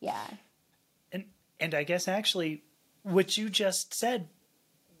 Yeah. And I guess actually what you just said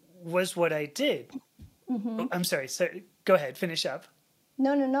was what I did. Oh, I'm sorry. So go ahead, finish up.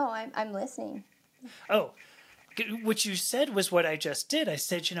 No. I'm listening. Oh, what you said was what I just did. I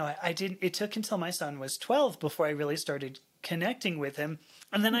said, I didn't, it took until my son was 12 before I really started connecting with him.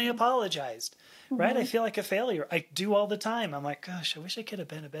 And then I apologized, right? I feel like a failure. I do all the time. I'm like, gosh, I wish I could have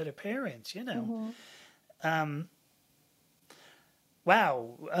been a better parent,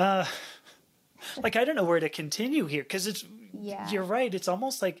 Wow. Like, I don't know where to continue here because you're right. It's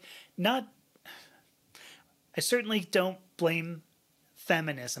almost like I certainly don't blame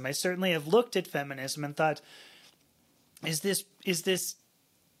feminism. I certainly have looked at feminism and thought, is this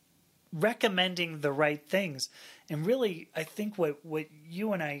recommending the right things? And really, I think what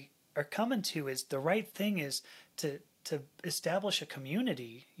you and I are coming to is the right thing is to establish a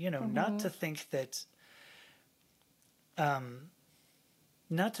community, not to think that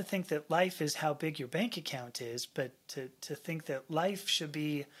life is how big your bank account is, but to think that life should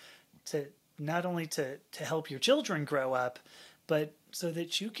be to not only to help your children grow up, but so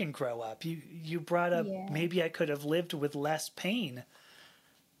that you can grow up. You brought up maybe I could have lived with less pain.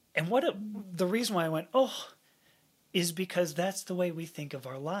 And the reason why I went, is because that's the way we think of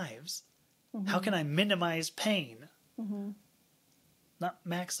our lives. How can I minimize pain? Not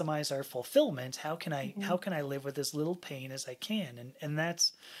maximize our fulfillment. How can I live with as little pain as I can? And I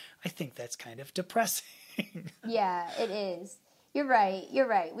think that's kind of depressing. Yeah, it is. You're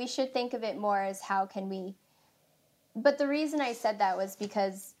right. We should think of it more as how can we. But the reason I said that was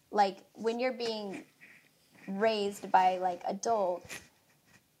because, like, when you're being raised by, like, adults,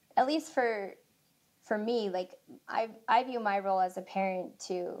 at least for me, like, I view my role as a parent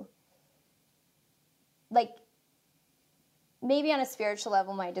to, like, maybe on a spiritual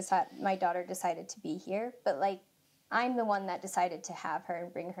level, my daughter decided to be here, but, like, I'm the one that decided to have her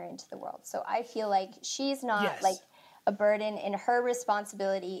and bring her into the world. So I feel like she's not, like, a burden, and her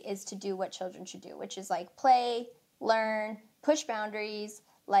responsibility is to do what children should do, which is, like, play, learn, push boundaries,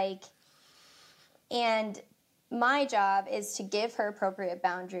 like, and my job is to give her appropriate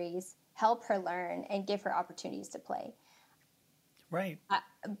boundaries, help her learn, and give her opportunities to play. Right.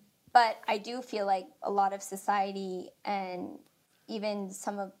 But I do feel like a lot of society and even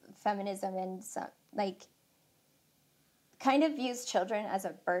some of feminism and some, like, kind of views children as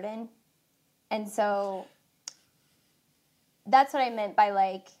a burden. And so that's what I meant by,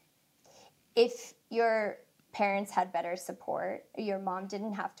 like, if your parents had better support, your mom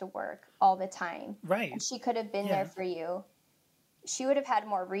didn't have to work all the time, right, and she could have been there for you, she would have had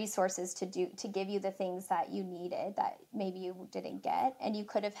more resources to give you the things that you needed that maybe you didn't get, and you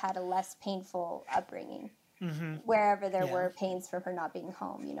could have had a less painful upbringing wherever there were pains from her not being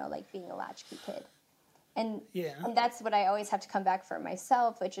home, like being a latchkey kid. And that's what I always have to come back for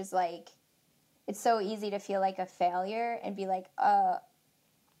myself, which is like, it's so easy to feel like a failure and be like,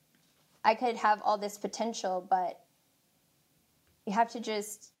 I could have all this potential, but you have to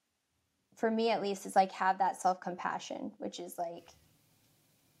just, for me at least, is like have that self-compassion, which is like,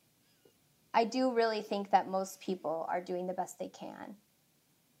 I do really think that most people are doing the best they can,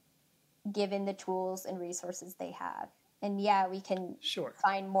 given the tools and resources they have. And yeah, we can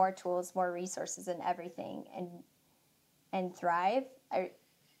find more tools, more resources and everything and thrive.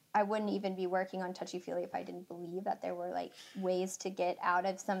 I wouldn't even be working on touchy-feely if I didn't believe that there were like ways to get out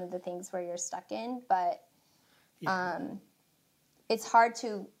of some of the things where you're stuck in. But it's hard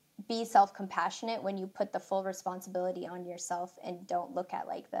to be self-compassionate when you put the full responsibility on yourself and don't look at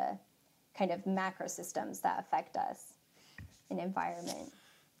like the kind of macro systems that affect us in environment.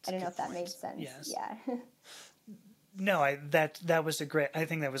 I don't know if that made sense. Yes. Yeah. No, that was I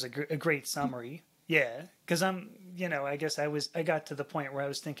think that was a great summary. Yeah, because I guess I got to the point where I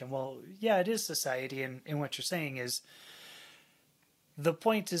was thinking, well, yeah, it is society, and what you're saying is the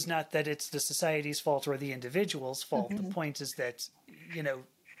point is not that it's the society's fault or the individual's fault. The point is that,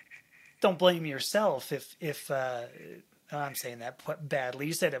 don't blame yourself if I'm saying that badly.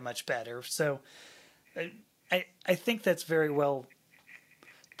 You said it much better. So I think that's very well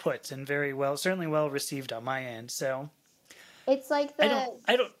put and certainly well received on my end. So it's like I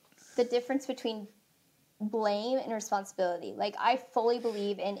don't the difference between blame and responsibility. Like I fully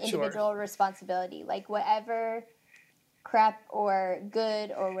believe in individual responsibility. Like whatever crap or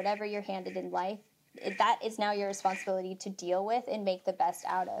good or whatever you're handed in life, that is now your responsibility to deal with and make the best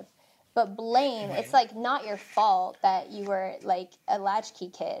out of. But blame, it's like not your fault that you were like a latchkey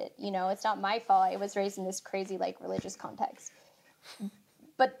kid. It's not my fault. I was raised in this crazy like religious context.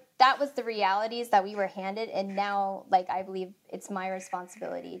 But that was the realities that we were handed, and now like I believe it's my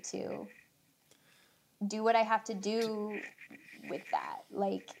responsibility to do what I have to do with that.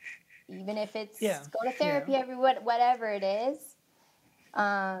 Like even if it's go to therapy whatever it is.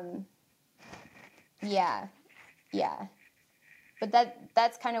 Yeah. But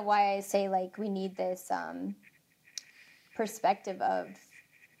that's kind of why I say like we need this perspective of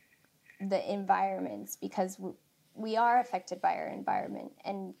the environments, because we are affected by our environment,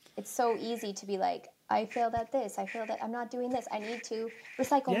 and it's so easy to be like, I failed at this, I failed at, I'm not doing this, I need to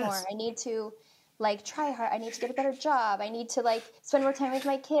recycle more, I need to like try hard, I need to get a better job, I need to like spend more time with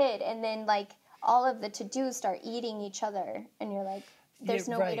my kid, and then like all of the to-dos start eating each other, and you're like, there's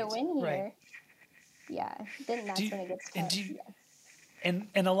no way to win here. Then that's when it gets tough.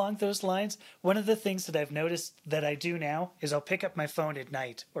 And along those lines, one of the things that I've noticed that I do now is I'll pick up my phone at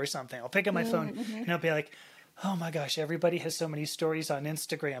night or something. I'll pick up my phone and I'll be like, oh my gosh, everybody has so many stories on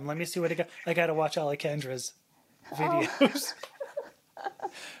Instagram. Let me see what I got to watch all of Kendra's videos.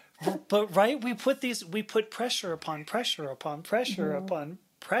 But we put pressure upon pressure upon pressure upon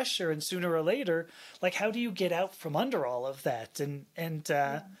pressure, and sooner or later, like, how do you get out from under all of that? And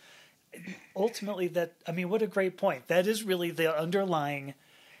ultimately, what a great point. That is really the underlying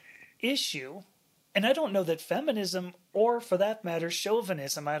issue. And I don't know that feminism, or for that matter,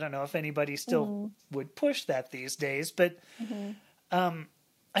 chauvinism, I don't know if anybody still would push that these days, but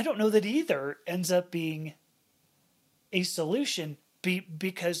I don't know that either ends up being a solution,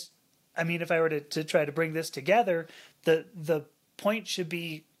 because, if I were to try to bring this together, the point should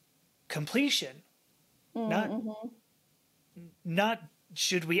be completion, not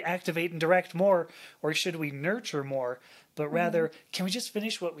should we activate and direct more, or should we nurture more, but rather, can we just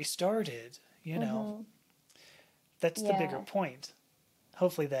finish what we started? That's the bigger point.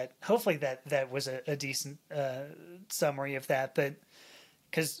 Hopefully that was a decent summary of that, but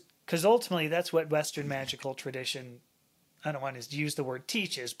because ultimately that's what Western magical tradition, I don't want to use the word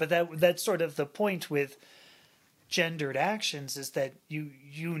teaches, but that's sort of the point with gendered actions, is that you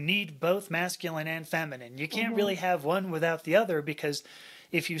need both masculine and feminine. You can't really have one without the other, because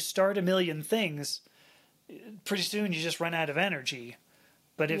if you start a million things, pretty soon you just run out of energy.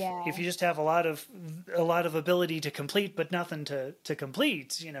 But if you just have a lot of ability to complete but nothing to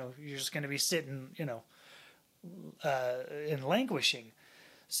complete, you're just going to be sitting, and languishing.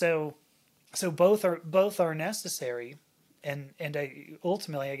 So both are necessary. And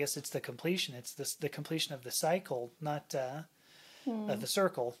ultimately, I guess it's the completion. It's the completion of the cycle, not of the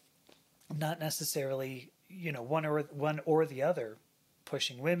circle, not necessarily one or the other.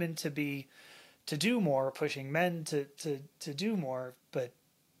 Pushing women to do more, pushing men to do more, but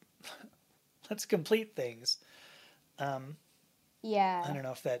let's complete things. I don't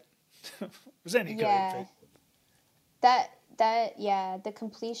know if that was any good. But the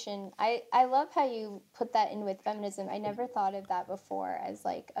completion. I love how you put that in with feminism. I never thought of that before as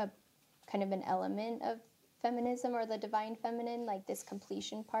like a kind of an element of feminism or the divine feminine, like this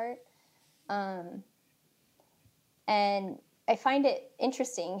completion part. And I find it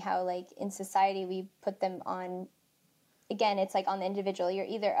interesting how, like, in society we put them on, again, it's like on the individual. You're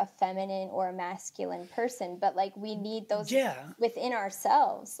either a feminine or a masculine person, but like we need those within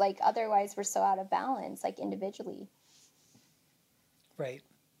ourselves. Like otherwise we're so out of balance, like individually. Right.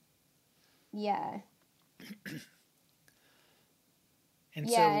 Yeah. And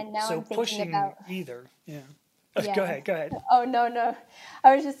and now I'm pushing about either. Yeah. Go ahead. Oh, no.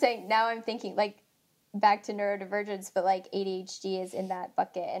 I was just saying, now I'm thinking like back to neurodivergence, but like ADHD is in that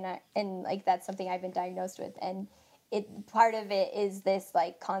bucket, and like that's something I've been diagnosed with, and part of it is this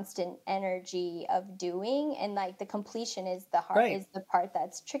like constant energy of doing, and like the completion is the is the part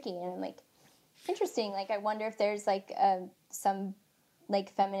that's tricky. And I'm like, interesting. Like I wonder if there's like some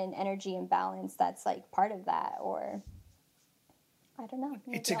like feminine energy imbalance that's like part of that, or I don't know.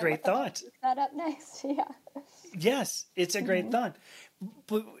 Maybe it's a great thought. Look that up next. Yeah. Yes, it's a great thought.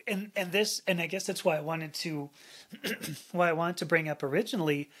 But, and I guess that's why I wanted to bring up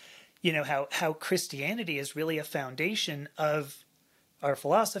originally, you know, how Christianity is really a foundation of our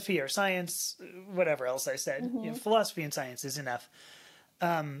philosophy, our science, whatever else I said. You know, philosophy and science is enough.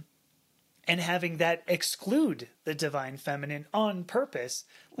 And having that exclude the divine feminine on purpose.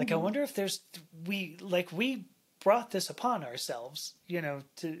 Like, I wonder if we brought this upon ourselves, you know,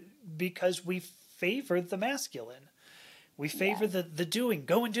 because we favor the masculine. We favor the doing,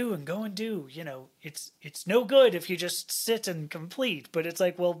 go and do, you know, it's no good if you just sit and complete, but it's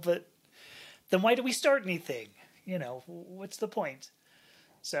like, well, but then why do we start anything? You know, what's the point?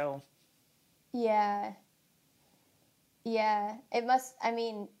 So. Yeah.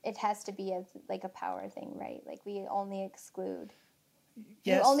 It has to be like a power thing, right? Like we only exclude.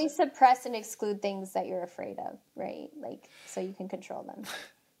 Yes. You only suppress and exclude things that you're afraid of, right? Like, so you can control them.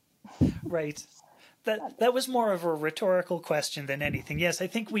 Right. That was more of a rhetorical question than anything. Yes, I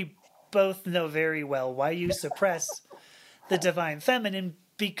think we both know very well why you suppress the divine feminine,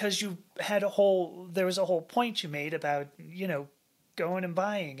 because there was a whole point you made about, you know, going and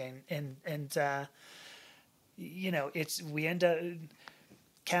buying and you know, we end up,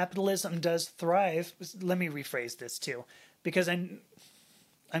 capitalism does thrive. Let me rephrase this too, because I'm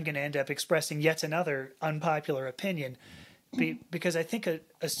going to end up expressing yet another unpopular opinion, because I think a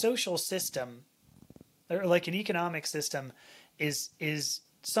social system, or like an economic system, is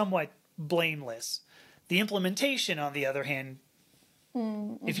somewhat blameless. The implementation, on the other hand,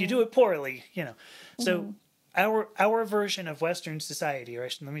 if you do it poorly, you know. So our version of Western society, or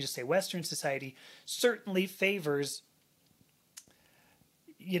let me just say Western society, certainly favors,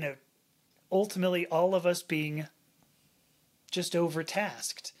 you know, ultimately all of us being just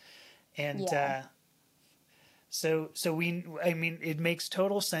overtasked. And so it makes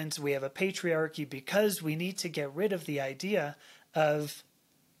total sense. We have a patriarchy because we need to get rid of the idea of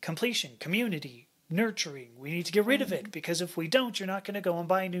completion, community, nurturing. We need to get rid of it, because if we don't, you're not going to go and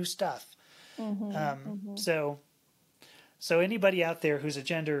buy new stuff. So anybody out there who's a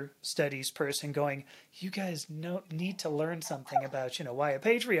gender studies person going, you guys need to learn something about, you know, why a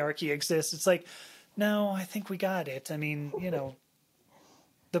patriarchy exists. It's like, no, I think we got it. I mean, you know,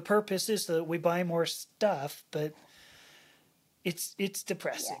 the purpose is that we buy more stuff, but it's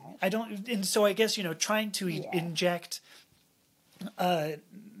depressing. And so I guess, you know, trying to inject,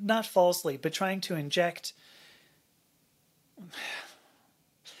 not falsely, but trying to inject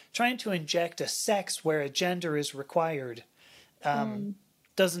a sex where a gender is required,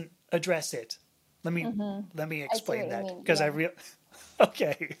 doesn't address it. Let me explain that, because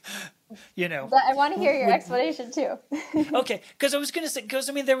okay, you know. But I want to hear your explanation too. Okay, because I was going to say, because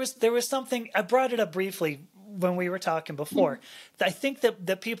I mean, there was something, I brought it up briefly when we were talking before. I think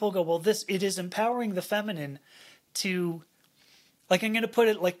that people go, well, it is empowering the feminine to, like, I'm going to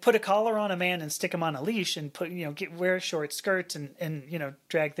put a collar on a man and stick him on a leash and wear a short skirt and you know,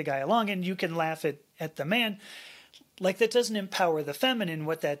 drag the guy along, and you can laugh at the man. Like, that doesn't empower the feminine.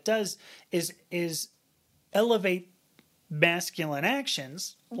 What that does is elevate masculine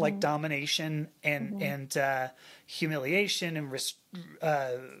actions, like domination and humiliation and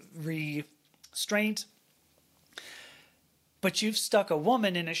restraint. But you've stuck a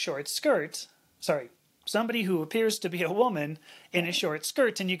woman in a short skirt. Sorry, somebody who appears to be a woman in a short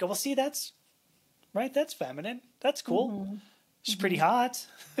skirt, and you go, well, see, that's right. That's feminine. That's cool. She's pretty hot,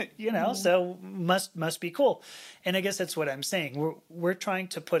 you know, so must be cool. And I guess that's what I'm saying. We're trying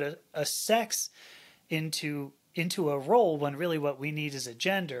to put a sex into a role when really what we need is a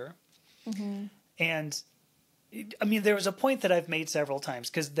gender. And I mean, there was a point that I've made several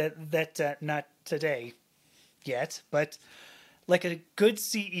times, because that not today yet, but like a good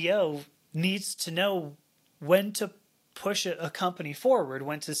CEO needs to know when to push a company forward,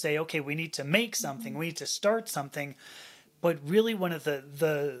 when to say, okay, we need to make something, we need to start something. But really one of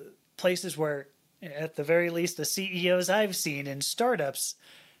the places where, at the very least, the CEOs I've seen in startups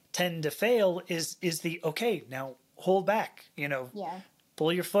tend to fail is the, okay, now hold back,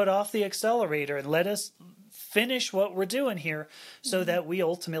 pull your foot off the accelerator and let us finish what we're doing here so that we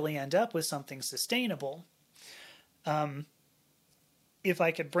ultimately end up with something sustainable. If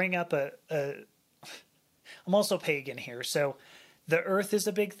I could bring up I'm also pagan here, so the earth is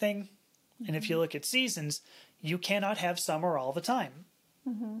a big thing. And if you look at seasons, you cannot have summer all the time.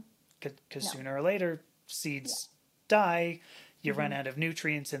 Because sooner or later, seeds die, you run out of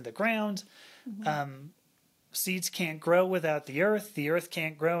nutrients in the ground. Seeds can't grow without the earth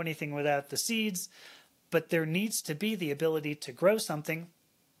can't grow anything without the seeds. But there needs to be the ability to grow something,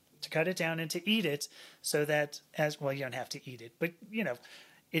 to cut it down and to eat it, so that, as well, you don't have to eat it, but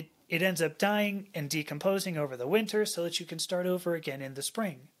it ends up dying and decomposing over the winter so that you can start over again in the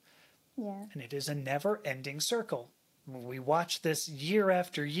spring. Yeah. And it is a never-ending circle. We watch this year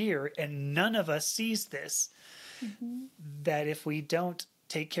after year, and none of us sees this. That if we don't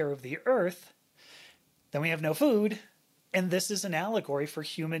take care of the earth, then we have no food. And this is an allegory for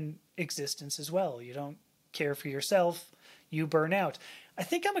human existence as well. You don't care for yourself, you burn out. I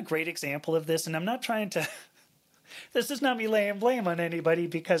think I'm a great example of this, and I'm not trying to... This is not me laying blame on anybody,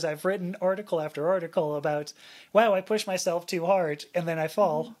 because I've written article after article about, wow, I push myself too hard, and then I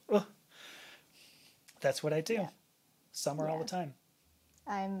fall. Ugh. That's what I do. Summer all the time.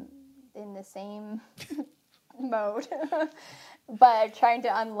 I'm in the same mode, but trying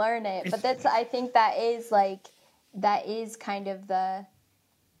to unlearn it. But I think that is kind of the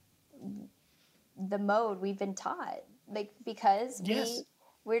mode we've been taught, because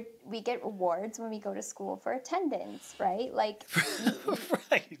we get rewards when we go to school for attendance, right?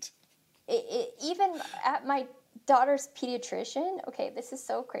 Right. Even at my daughter's pediatrician, okay, this is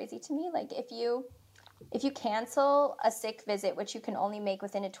so crazy to me. If you cancel a sick visit, which you can only make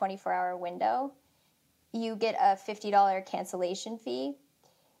within a 24-hour window, you get a $50 cancellation fee.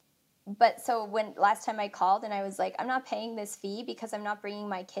 But so last time I called and I was like, I'm not paying this fee because I'm not bringing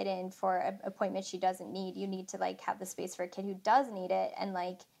my kid in for an appointment she doesn't need. You need to have the space for a kid who does need it. And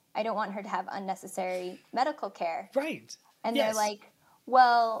I don't want her to have unnecessary medical care. Right. And they're like,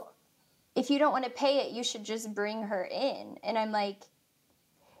 well, if you don't want to pay it, you should just bring her in. And I'm like,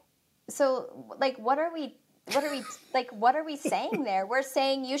 so what are we saying there? We're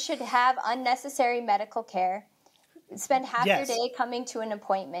saying you should have unnecessary medical care, spend half your day coming to an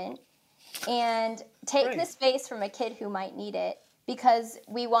appointment, and take the space from a kid who might need it because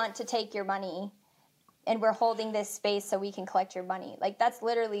we want to take your money and we're holding this space so we can collect your money. That's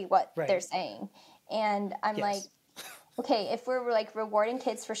literally what they're saying. And I'm like, okay, if we're rewarding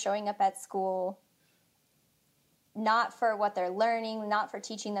kids for showing up at school, not for what they're learning, not for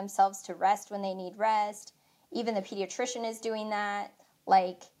teaching themselves to rest when they need rest, even the pediatrician is doing that.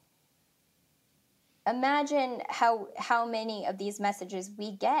 Imagine how many of these messages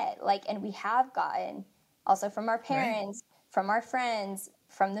we get, and we have gotten also from our parents, from our friends,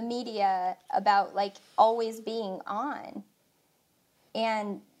 from the media, about always being on.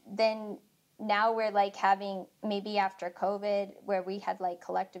 And then now we're having, maybe after COVID, where we had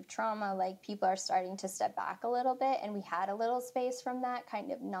collective trauma, people are starting to step back a little bit, and we had a little space from that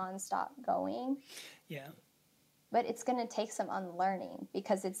kind of nonstop going. Yeah. But it's going to take some unlearning,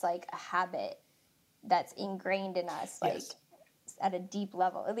 because it's a habit that's ingrained in us, at a deep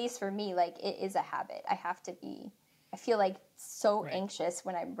level. At least for me, it is a habit. I feel so anxious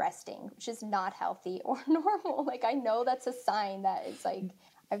when I'm resting, which is not healthy or normal. I know that's a sign that it's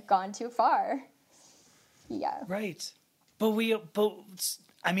I've gone too far. Yeah. Right. But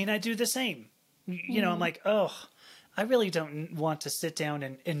I do the same. I'm like, oh, I really don't want to sit down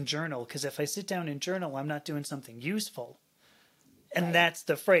and journal, because if I sit down and journal, I'm not doing something useful. And that's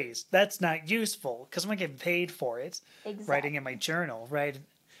the phrase. That's not useful, because I'm not getting paid for it. Exactly. Writing in my journal, right?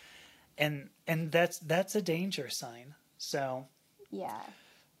 And that's a danger sign. So. Yeah.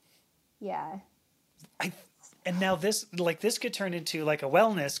 Yeah. And now this could turn into a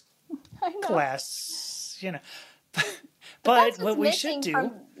wellness class, But what we should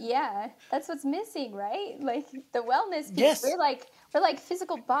do, that's what's missing, right? The wellness piece. Yes. We're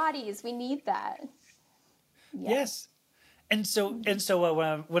physical bodies. We need that. Yeah. Yes. And so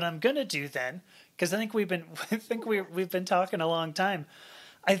what I'm gonna do then, because I think we've been talking a long time,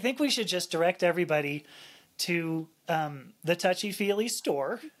 I think we should just direct everybody to the Touchy Feely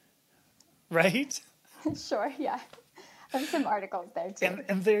store, right? Sure. Yeah. There's some articles there too.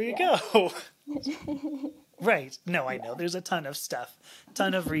 And there you go. Right. No, I know. There's a ton of stuff,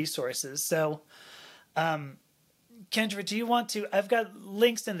 ton of resources. So Kendra, do you want to? I've got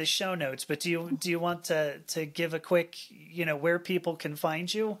links in the show notes, but do you want to give a quick, where people can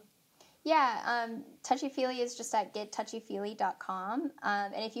find you? Yeah, Touchyfeely is just at gettouchyfeely.com.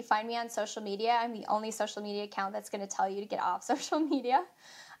 And if you find me on social media, I'm the only social media account that's going to tell you to get off social media.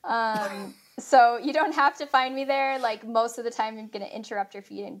 So you don't have to find me there. Like most of the time, I'm going to interrupt your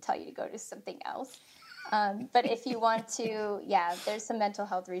feed and tell you to go to something else. But if you want to, yeah, there's some mental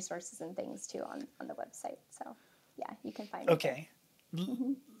health resources and things too on the website. So yeah, you can find me Okay.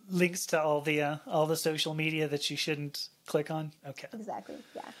 Links to all the social media that you shouldn't click on. Okay. Exactly.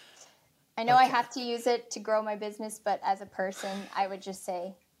 Yeah. I know I have to use it to grow my business, but as a person, I would just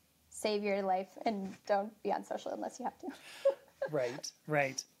say, save your life and don't be on social unless you have to.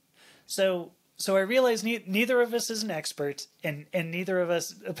 Right. So I realize neither of us is an expert, and neither of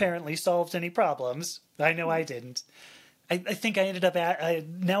us apparently solved any problems. I know I didn't. I think I ended up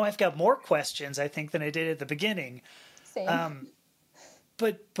now I've got more questions, I think, than I did at the beginning. Same.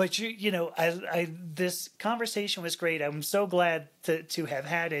 But I this conversation was great. I'm so glad to have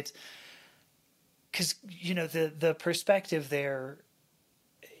had it, because the perspective there,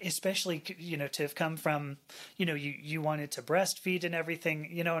 especially to have come from you wanted to breastfeed and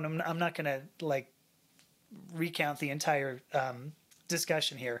everything, and I'm not gonna recount the entire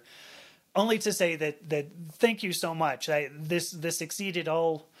discussion here, only to say that thank you so much. This exceeded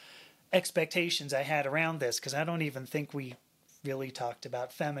all expectations I had around this, because I don't even think we really talked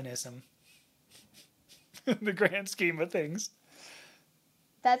about feminism in the grand scheme of things.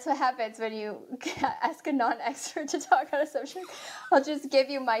 That's what happens when you ask a non-expert to talk on a subject. I'll just give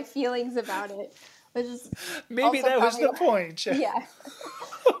you my feelings about it. Which is maybe that was the point. Yeah.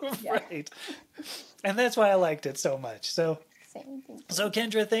 Right. And that's why I liked it so much. So, so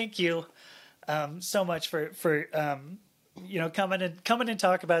Kendra, thank you so much for coming and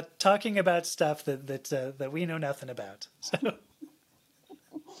talking about stuff that we know nothing about. So,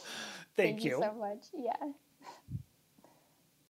 thank you so much. Yeah.